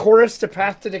 Dude, the chorus to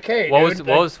Path to Decay. What dude.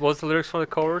 was the lyrics for the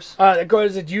chorus? It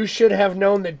goes that you should have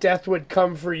known that death would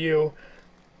come for you.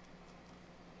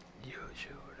 You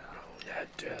should know That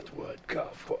death would come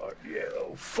for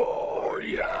you.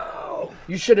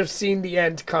 You should have seen the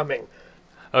end coming.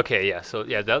 Okay, yeah. So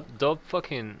yeah, that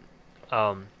fucking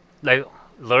like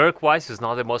lyric wise is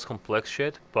not the most complex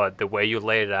shit, but the way you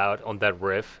lay it out on that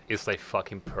riff is like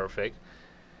fucking perfect.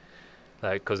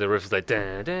 Like, cause the riff is like you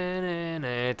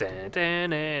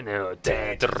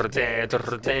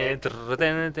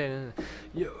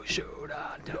should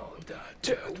have known that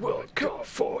death would come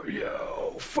for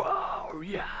you.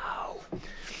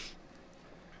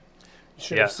 You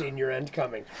should have seen your end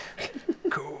coming.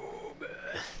 Cool, man.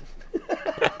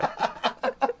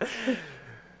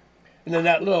 And then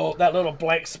that little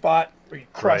blank spot where you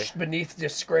crushed beneath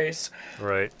disgrace.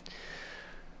 Right.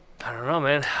 I don't know,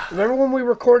 man. Remember when we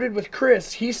recorded with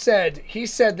Chris? He said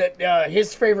that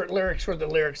his favorite lyrics were the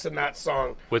lyrics in that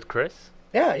song. With Chris?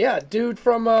 Yeah, dude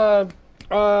from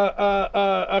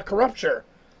Corrupture.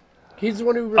 He's the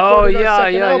one who recorded our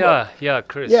second album. Yeah,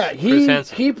 Chris. Yeah, Chris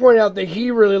Hansen. he pointed out that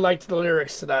he really liked the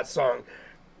lyrics to that song.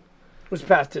 It was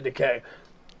Path to Decay.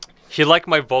 He liked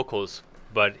my vocals,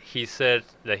 but he said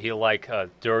that he liked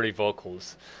dirty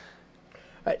vocals.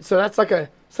 So that's like a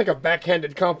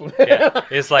backhanded compliment. Yeah,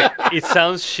 it's like it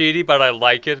sounds shitty, but I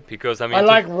like it because I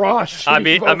like raw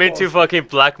shitty vocals. I'm into fucking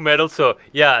black metal, so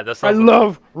yeah, that's. I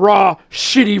love raw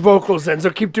shitty vocals, and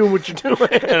so keep doing what you're doing.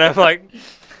 And I'm like,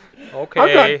 okay.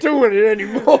 I'm not doing it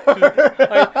anymore.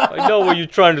 I know what you're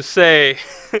trying to say,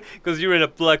 because you're in a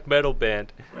black metal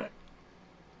band.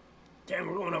 Damn,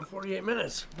 we're going on 48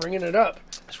 minutes. Bringing it up.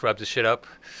 Let's wrap this shit up.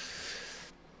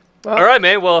 Well, all right,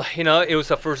 man. Well, you know, it was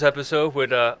our first episode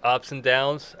with ups and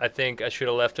downs. I think I should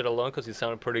have left it alone because it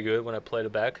sounded pretty good when I played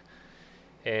it back.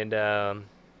 And I'm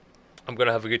going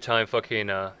to have a good time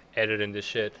fucking editing this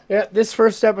shit. Yeah, this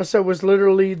first episode was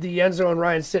literally the Enzo and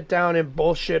Ryan sit down and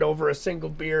bullshit over a single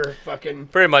beer. Fucking.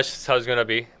 Pretty much that's how it's going to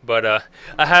be. But I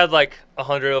had like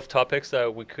 100 of topics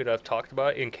that we could have talked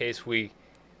about in case we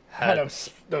had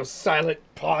those silent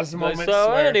pause moments.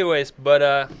 So anyways,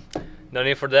 but no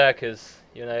need for that because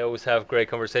you and I always have great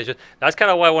conversation. That's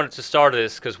kind of why I wanted to start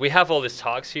this, because we have all these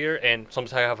talks here, and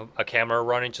sometimes I have a camera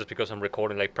running just because I'm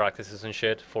recording like practices and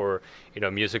shit for, you know,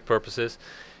 music purposes.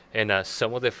 And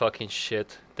some of the fucking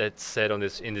shit that's said on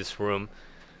in this room,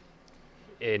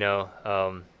 you know,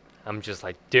 I'm just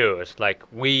like, dude, like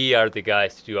we are the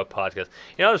guys to do a podcast.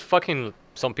 You know, there's fucking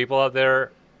some people out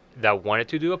there that wanted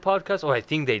to do a podcast, or I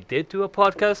think they did do a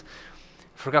podcast.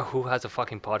 I forgot who has a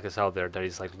fucking podcast out there that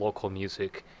is like local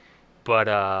music. But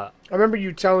I remember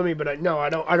you telling me, but I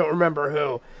don't remember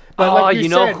who. But like you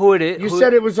know who it is? You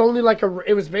said it was only like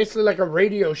it was basically like a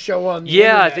radio show on the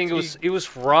internet. I think it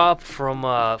was Rob from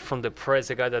the press,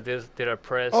 the guy that did our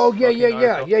press. Oh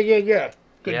yeah.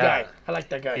 Good guy. I like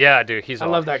that guy. Yeah, dude, I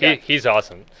love that guy. He's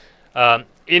awesome.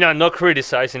 You know, I'm not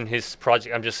criticizing his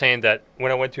project. I'm just saying that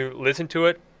when I went to listen to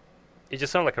it, it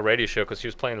just sounded like a radio show because he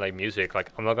was playing like music.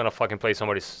 Like I'm not gonna fucking play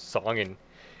somebody's song in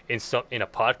a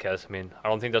podcast. I mean, I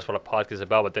don't think that's what a podcast is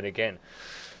about. But then again,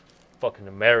 fucking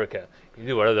America, you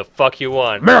do whatever the fuck you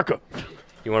want. America.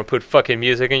 You want to put fucking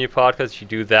music in your podcast? You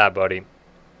do that, buddy.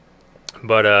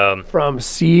 But from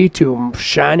sea to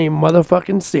shiny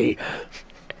motherfucking sea.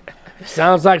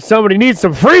 Sounds like somebody needs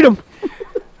some freedom.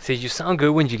 See, you sound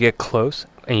good when you get close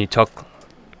and you talk.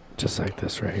 Just like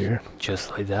this right here.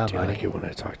 Just like that, buddy. I like it when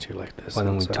I talk to you like this. Why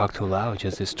don't we talk too loud?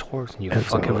 Just distorts and you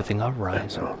fuck everything up, right?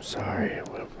 Enzo, I'm sorry.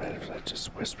 What if I just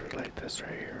whispered like this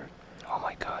right here? Oh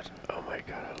my god. Oh my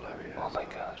god, I love you. Oh my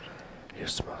god. You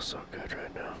smell so good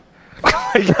right now.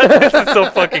 Oh my god, this is so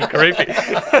fucking creepy.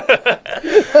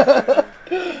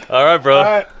 All right, bro. All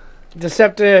right.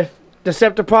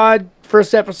 Decepticide,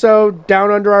 first episode, down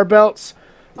under our belts.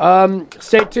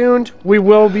 Stay tuned. We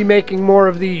will be making more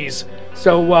of these.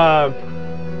 So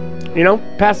You know,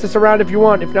 pass this around if you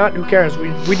want. If not, who cares?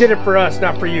 We did it for us,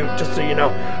 not for you, just so you know.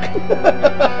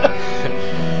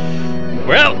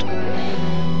 We're out.